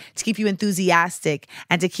excited, to keep you enthusiastic,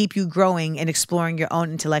 and to keep you growing and exploring your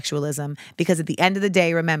own intellectualism. Because at the end of the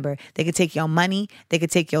day, remember, they could take your money, they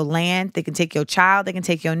could take your land, they can take your child, they can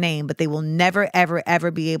take your name, but they will never, ever, ever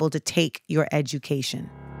be able to take your education.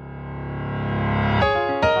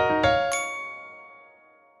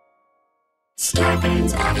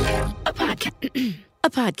 Starbane's Audio, a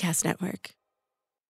podcast network.